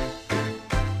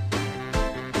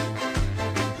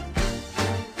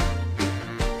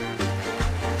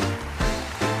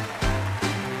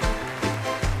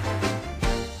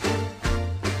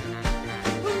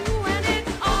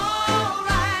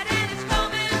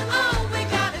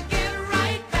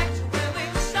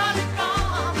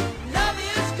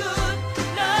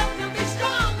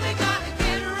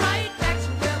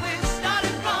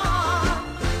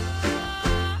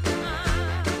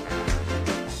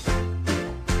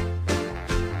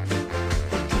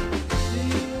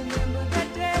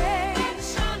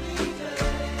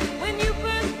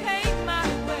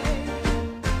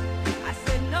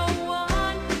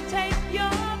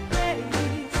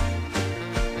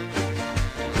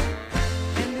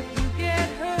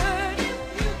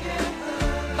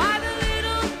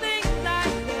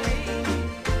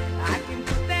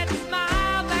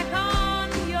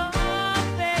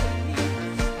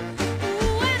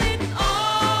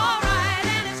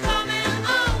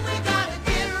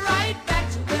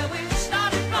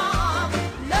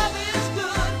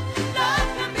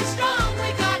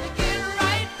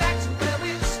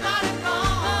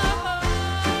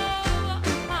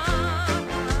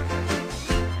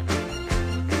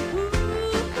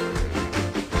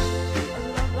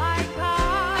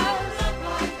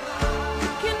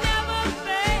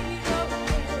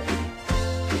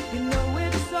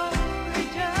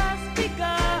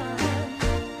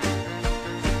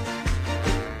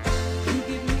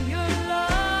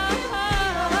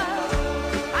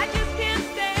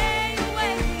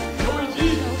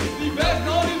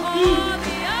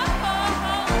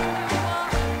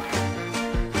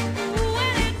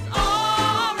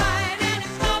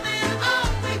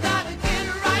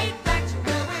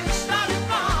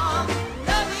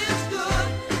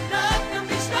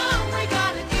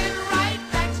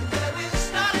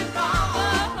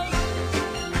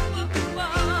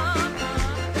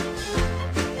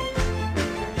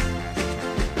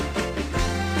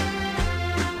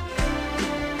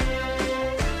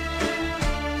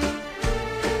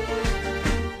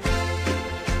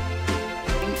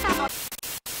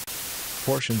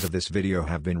 Portions of this video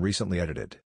have been recently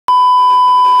edited.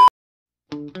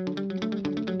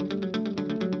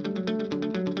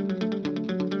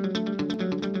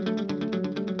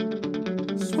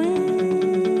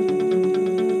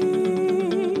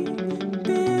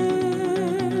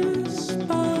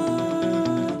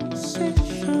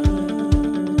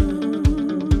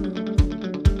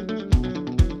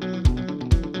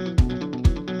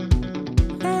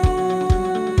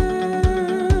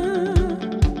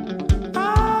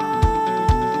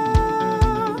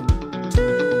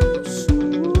 Too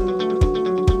soon.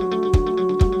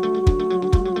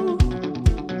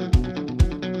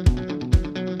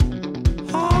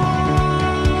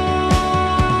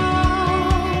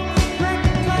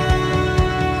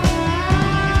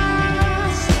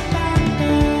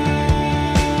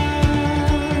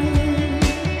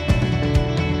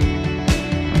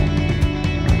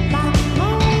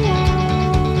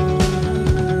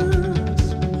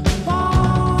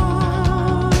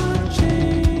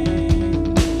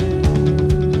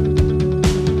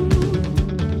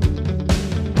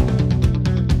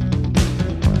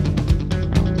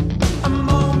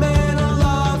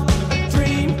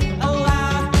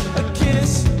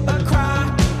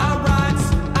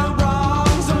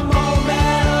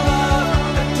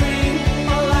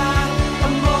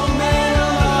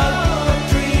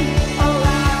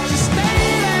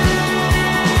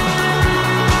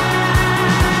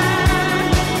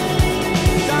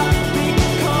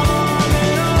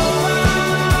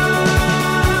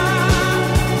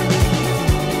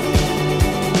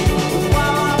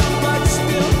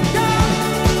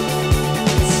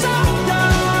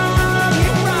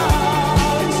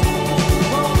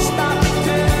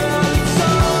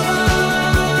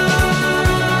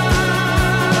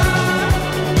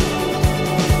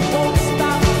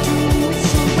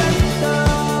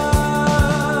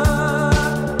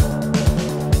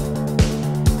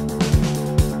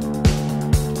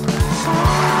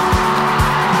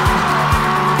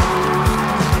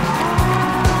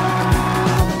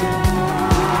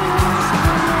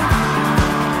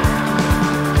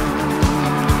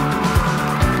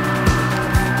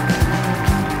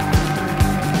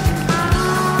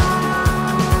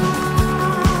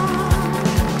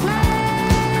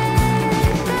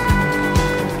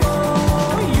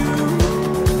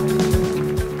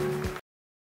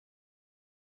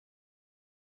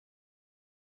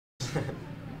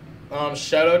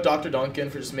 Shout out Dr. Duncan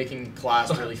for just making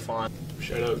class really fun.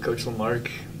 Shout out Coach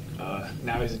Lamarck.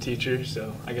 Now he's a teacher,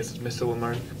 so I guess it's Mr.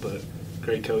 Lamarck, but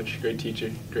great coach, great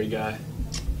teacher, great guy.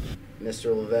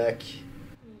 Mr. Levesque.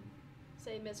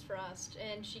 Say Miss Frost,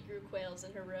 and she grew quails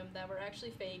in her room that were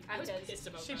actually fake. I was because pissed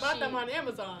about She bought them on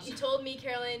Amazon. She told me,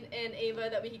 Carolyn and Ava,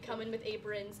 that we could come in with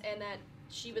aprons and that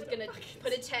she was gonna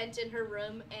put a tent in her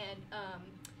room and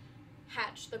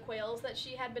hatch the quails that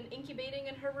she had been incubating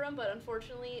in her room, but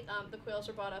unfortunately the quails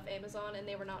were bought off Amazon and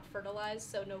they were not fertilized,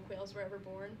 so no quails were ever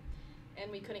born, and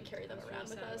we couldn't carry them around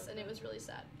with us, and it was really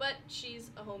sad. But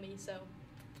she's a homie, so.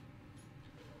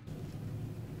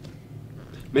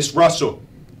 Miss Russell.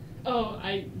 Oh,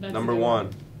 that's Number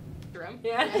 1.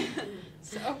 Yeah.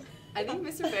 So I think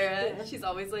Miss Rivera, she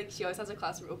always has her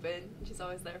classroom open, and she's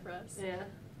always there for us. Yeah.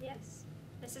 Yes.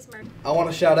 Mrs. Murphy. I want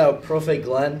to shout out Profe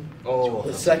Glenn. Oh,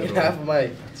 the second half of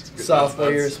my sophomore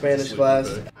year Spanish class.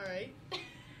 Alright.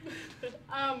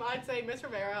 I'd say Miss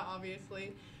Rivera,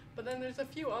 obviously. But then there's a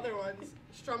few other ones.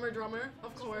 Strummer Drummer,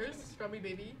 of course. Strummy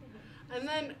Baby. And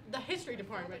then the history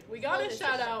department. We gotta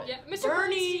shout out Mr.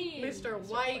 Bernie, Bernstein. Mr.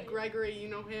 White, Gregory, you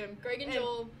know him. Greg and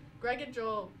Joel. Greg and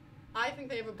Joel. I think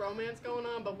they have a bromance going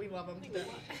on, but we love them.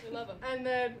 We love them. And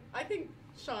then I think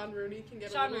Sean Rooney can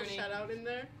get a little shout out in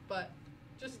there, but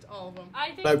just all of them.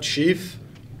 About Chief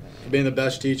for being the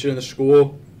best teacher in the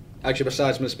school. Actually,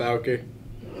 besides Miss Bowker.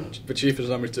 But Chief is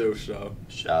number 2, so.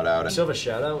 Shout out. You still have a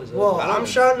shout out? Well, I'm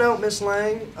shouting out Miss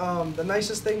Lang. The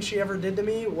nicest thing she ever did to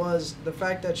me was the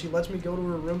fact that she lets me go to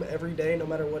her room every day, no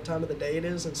matter what time of the day it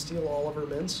is, and steal all of her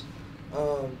mints.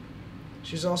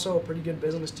 She's also a pretty good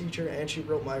business teacher, and she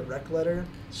wrote my rec letter,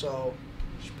 so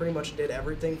she pretty much did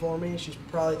everything for me. She's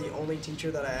probably the only teacher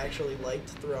that I actually liked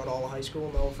throughout all of high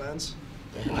school, no offense.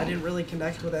 I didn't really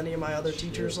connect with any of my other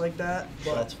teachers like that,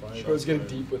 but That's fine. I was getting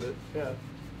deep with it. Yeah.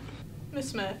 Miss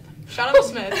Smith. Shout out Miss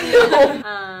Smith.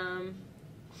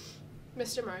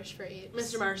 Mr. Marsh for 8.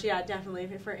 Mr. Marsh, yeah, definitely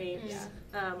for 8. Yeah.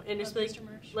 And just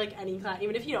like any class,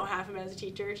 even if you don't have him as a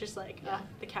teacher, it's just like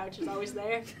the couch is always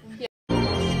there. Yeah.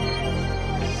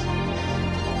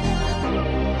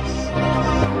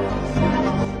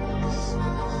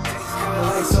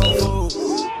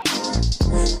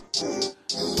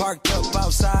 Parked up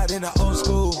outside in the old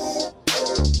school.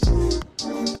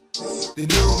 The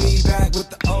new me back with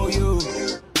the OU.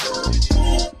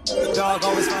 The dog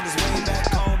always found his way back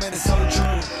home, and it's so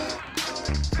true.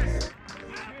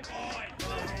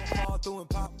 Fall through and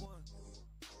pop one.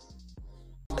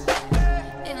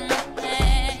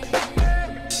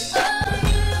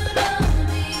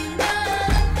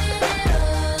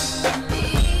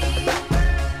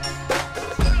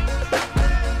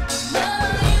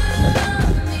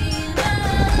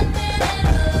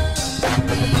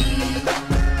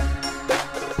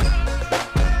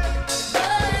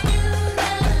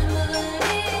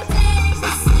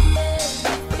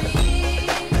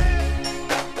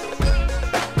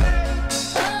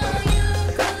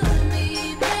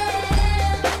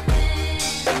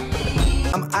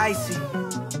 Icy,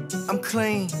 I'm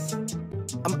clean,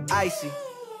 I'm icy.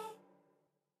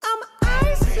 I'm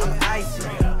icy, I'm icy,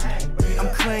 I'm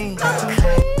clean,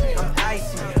 I'm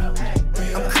icy,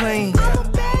 I'm clean,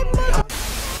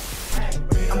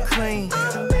 I'm clean,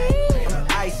 I'm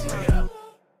icy,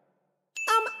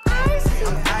 I'm icy,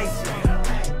 I'm icy,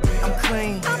 I'm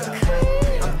clean,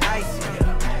 I'm icy,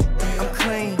 I'm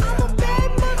clean.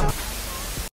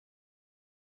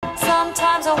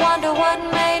 Sometimes I wonder what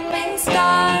made me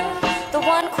start. The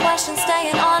one question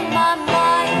staying on my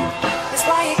mind is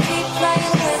why you keep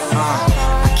playing with me.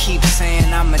 I keep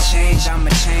saying I'ma change,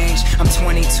 I'ma change. I'm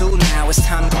 22 now, it's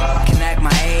time to connect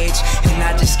my age. And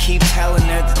I just keep telling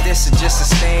her that this is just a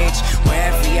stage, where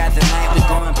every other night we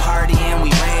go and party and we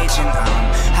rage. And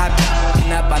I've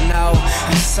been up, I know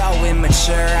I'm so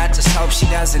immature, I just hope she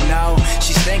doesn't know.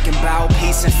 She's thinking about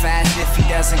peace and fast if he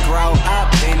doesn't grow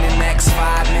up. In the next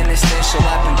 5 minutes then she'll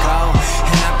up and go.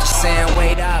 And I'm just saying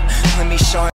wait up, let me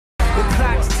show her. The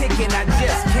clock's ticking, I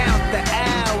just count the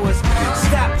hours.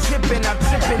 Stop tripping, I'm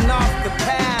tripping off the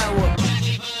power.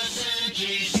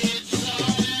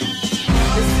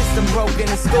 The system broken,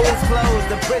 the school's closed,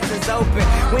 the prison's open.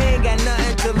 We ain't got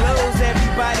nothing to lose,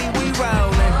 everybody we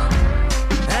rollin'.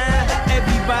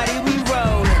 Everybody we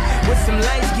rollin'. With some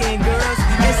light-skinned girls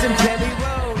and some jelly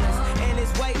rollers. In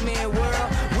this white man world,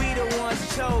 we the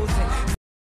ones chosen.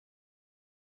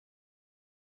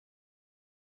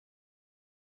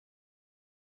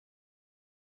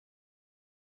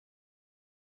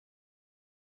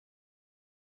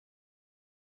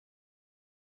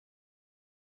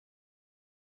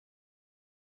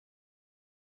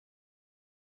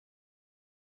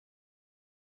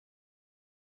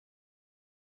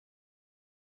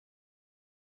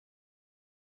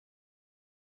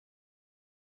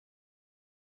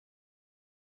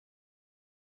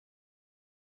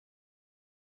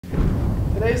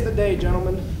 Today's the day,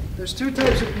 gentlemen. There's two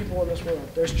types of people in this world.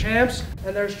 There's champs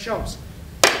and there's chumps.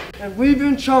 And we've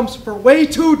been chumps for way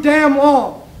too damn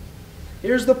long.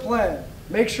 Here's the plan.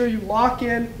 Make sure you lock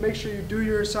in, make sure you do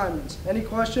your assignments. Any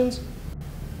questions?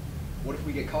 What if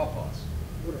we get caught, boss?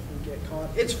 What if we get caught?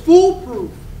 It's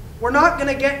foolproof. We're not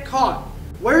gonna get caught.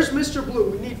 Where's Mr. Blue?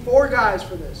 We need 4 guys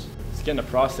for this. It's getting a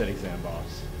prostate exam,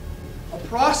 boss. A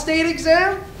prostate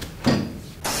exam?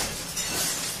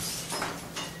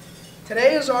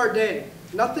 Today is our day.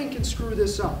 Nothing can screw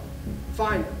this up.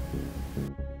 Find him.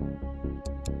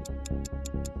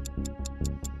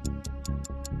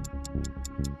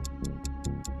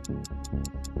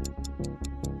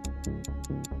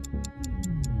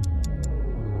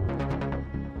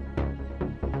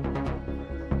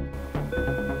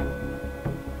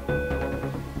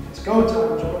 It's go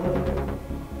time, gentlemen.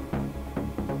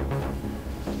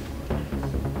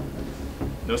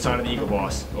 No sign of the Eagle,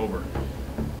 boss. Over.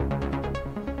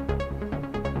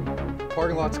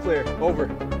 Parking lot's clear. Over.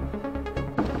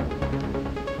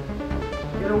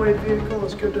 Getaway vehicle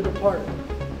is good to depart.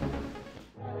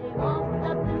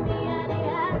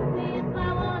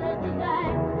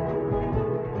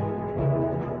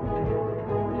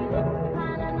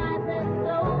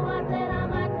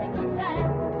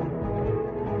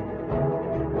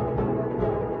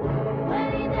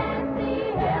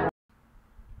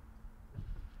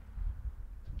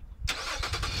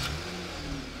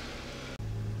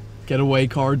 Getaway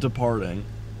car departing.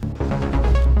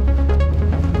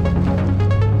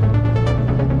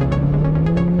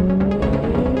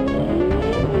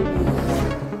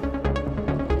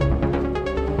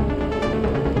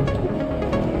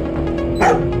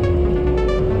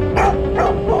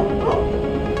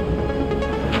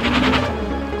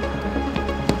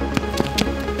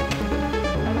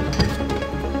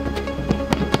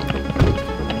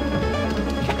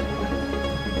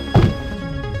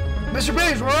 Mr.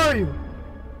 Bays, where are you?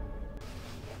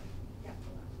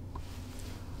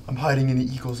 I'm hiding in the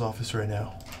Eagles office right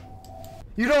now.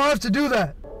 You don't have to do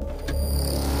that.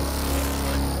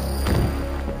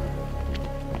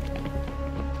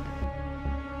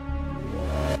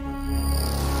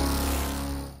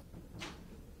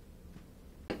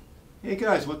 Hey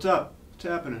guys, what's up? What's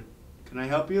happening? Can I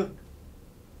help you?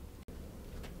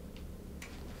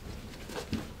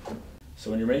 So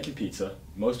when you're making pizza,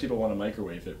 most people want to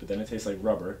microwave it, but then it tastes like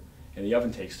rubber, and the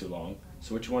oven takes too long.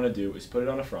 So what you want to do is put it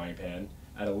on a frying pan,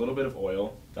 add a little bit of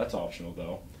oil, that's optional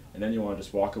though, and then you want to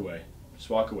just walk away.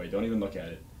 Just walk away, don't even look at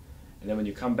it. And then when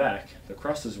you come back, the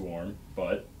crust is warm,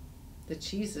 but... the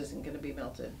cheese isn't going to be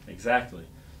melted. Exactly.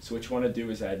 So what you want to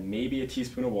do is add maybe a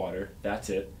teaspoon of water,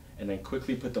 that's it, and then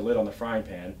quickly put the lid on the frying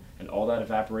pan, and all that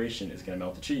evaporation is going to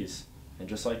melt the cheese. And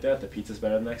just like that, the pizza's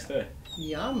better the next day.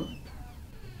 Yum.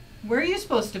 Where are you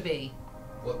supposed to be?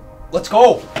 Let's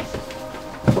go!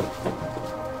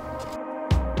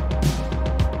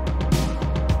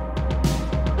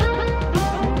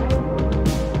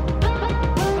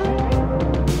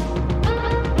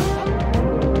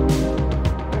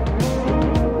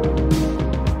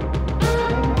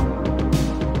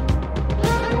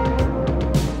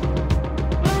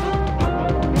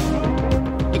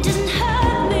 It doesn't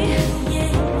hurt me.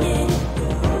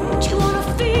 Do you wanna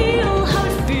feel how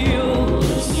it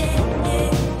feels? Do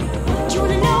you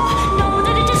wanna know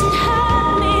that it doesn't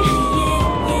hurt me?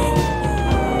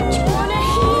 Do you wanna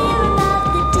hear about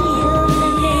the deal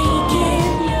they're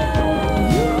making?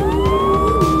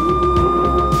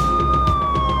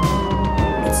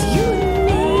 It's you and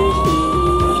me.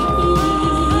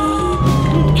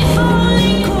 If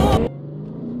only could.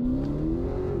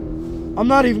 I'm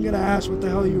not even gonna ask what the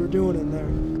hell you were doing in there.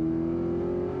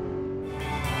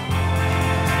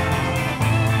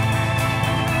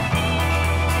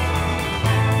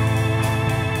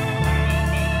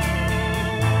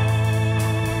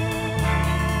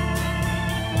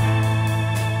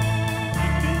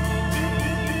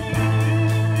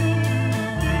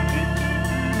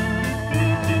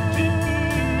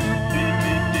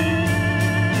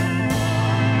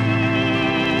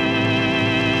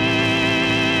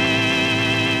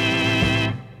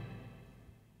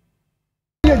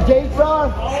 Your gates are?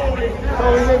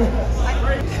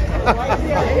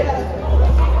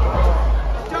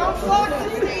 Don't float the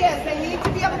stairs. They need to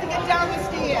be able to get down the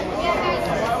stairs.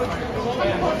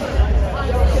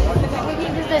 We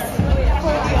can do this.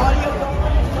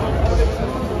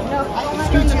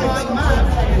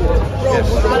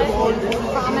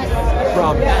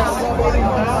 Promise.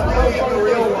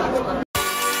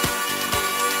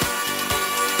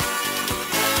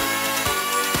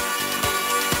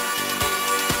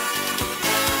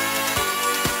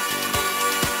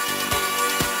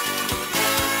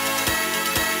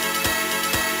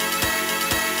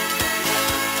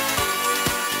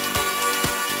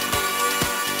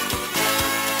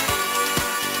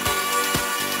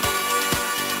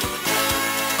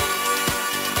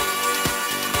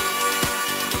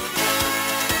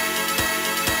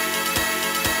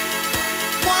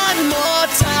 more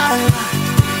time.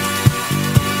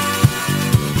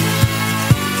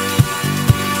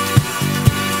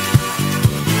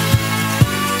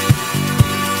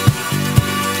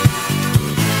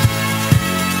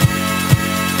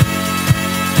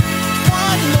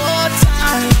 One more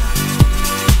time.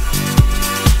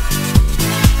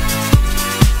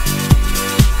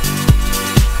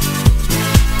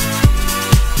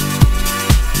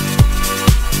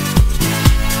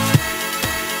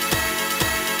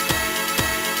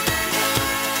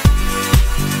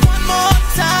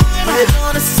 We're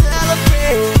gonna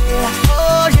celebrate,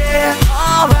 oh yeah,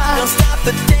 alright. Don't stop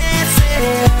the dancing.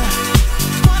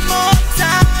 One more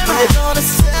time. We're gonna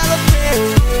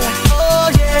celebrate,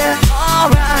 oh yeah,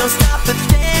 alright. Don't stop the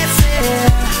dancing.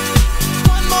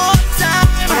 One more time.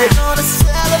 We're gonna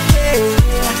celebrate,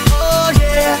 oh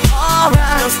yeah,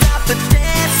 alright. Don't stop the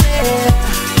dancing.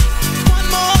 One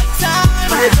more time.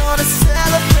 We're gonna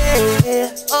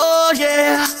celebrate, oh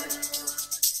yeah.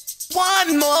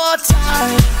 One more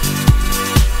time.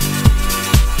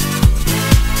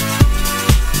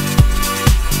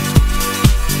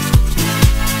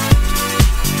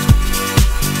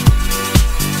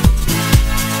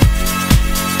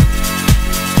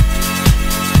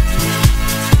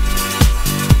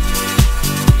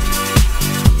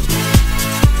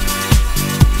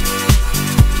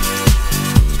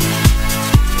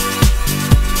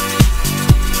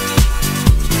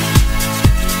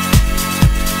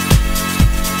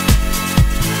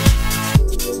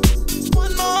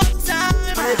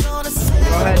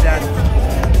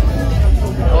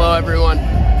 Hello everyone.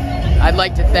 I'd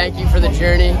like to thank you for the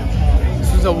journey.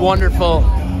 This was a wonderful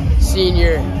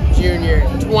senior, junior,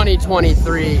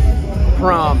 2023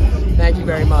 prom. Thank you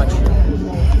very much.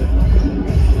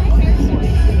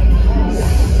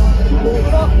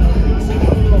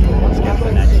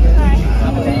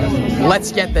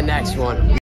 Let's get the next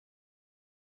one.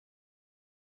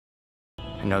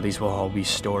 I know these will all be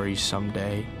stories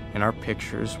someday, and our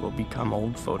pictures will become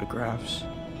old photographs.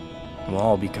 We'll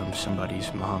all become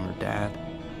somebody's mom or dad.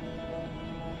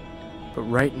 But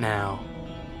right now,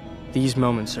 these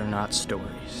moments are not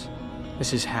stories.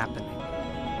 This is happening.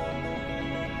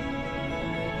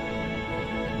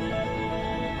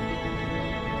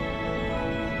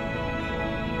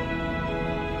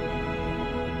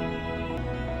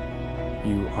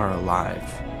 You are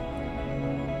alive.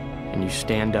 And you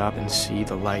stand up and see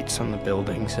the lights on the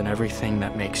buildings and everything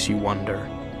that makes you wonder.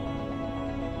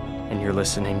 And you're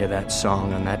listening to that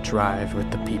song on that drive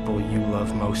with the people you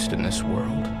love most in this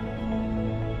world.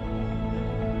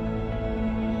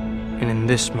 And in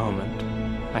this moment,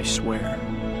 I swear,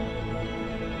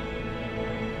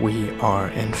 we are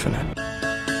infinite.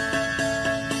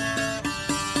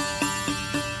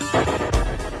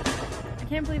 I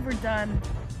can't believe we're done.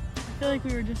 I feel like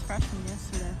we were just freshmen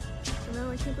yesterday. No,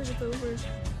 I can't believe it's over.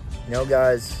 You know,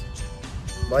 guys,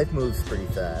 life moves pretty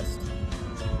fast.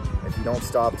 If you don't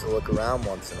stop to look around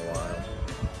once in a while,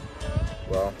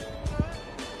 well,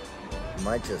 you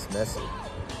might just miss it.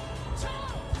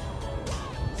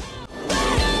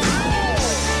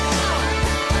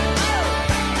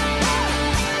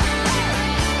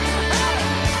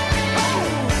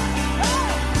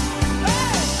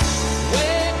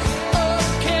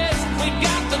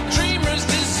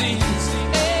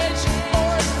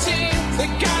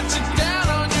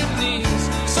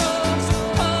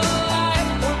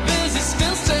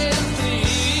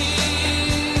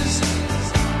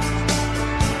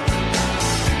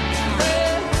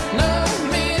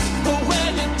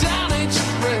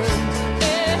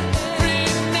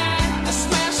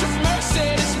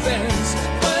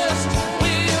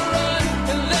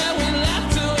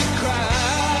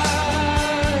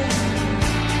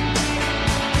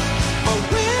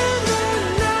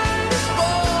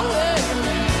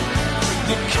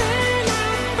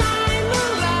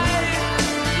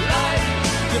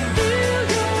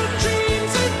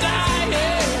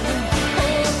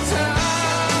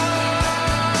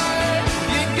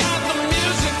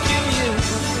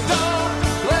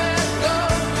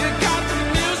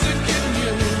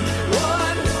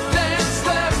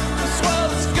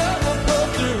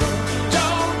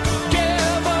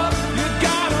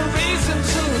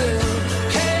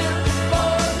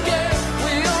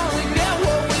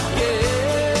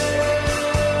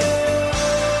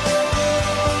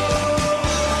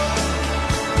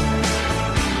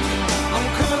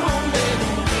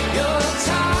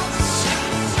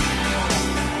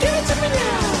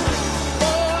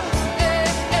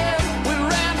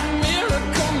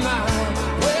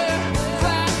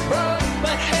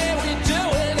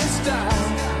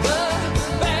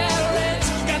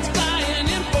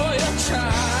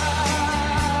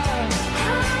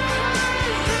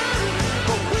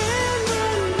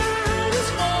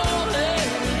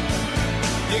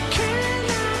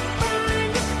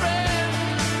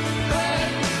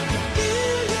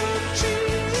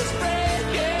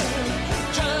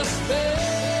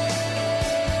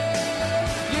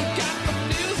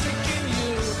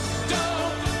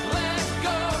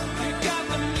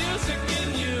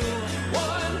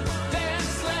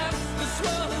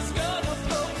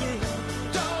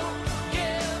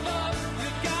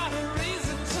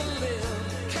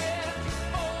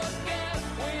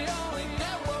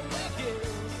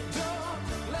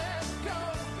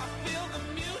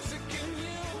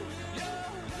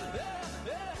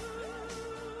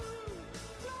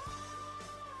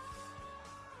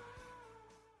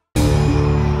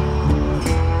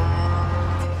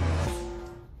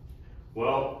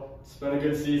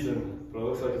 good season, but it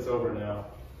looks like it's over now.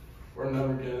 We're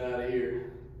never getting out of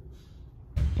here.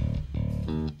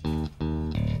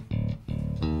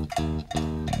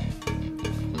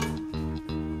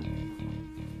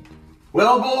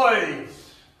 Well,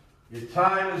 boys, your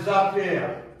time is up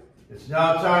here. It's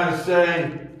now time to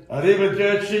say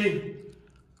arrivederci,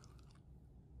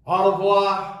 au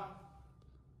revoir,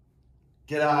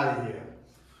 get out of here.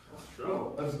 Let's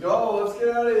go. Let's get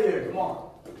out of here. Come on.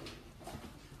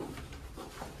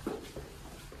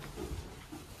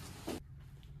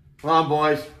 Come on,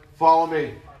 boys. Follow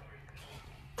me.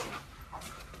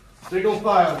 Single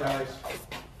file, guys.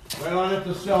 Right on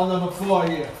into cell number 4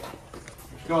 here.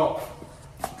 Let's go.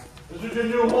 This is your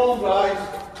new home, guys.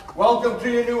 Welcome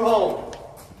to your new home.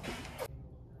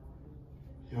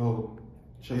 Yo,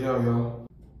 check it out, yo.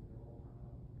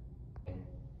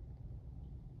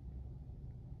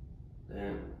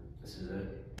 Damn, this is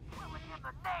it.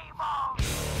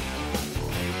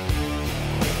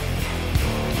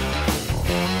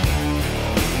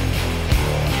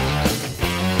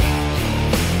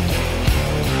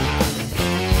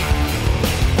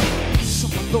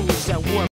 Some of those that work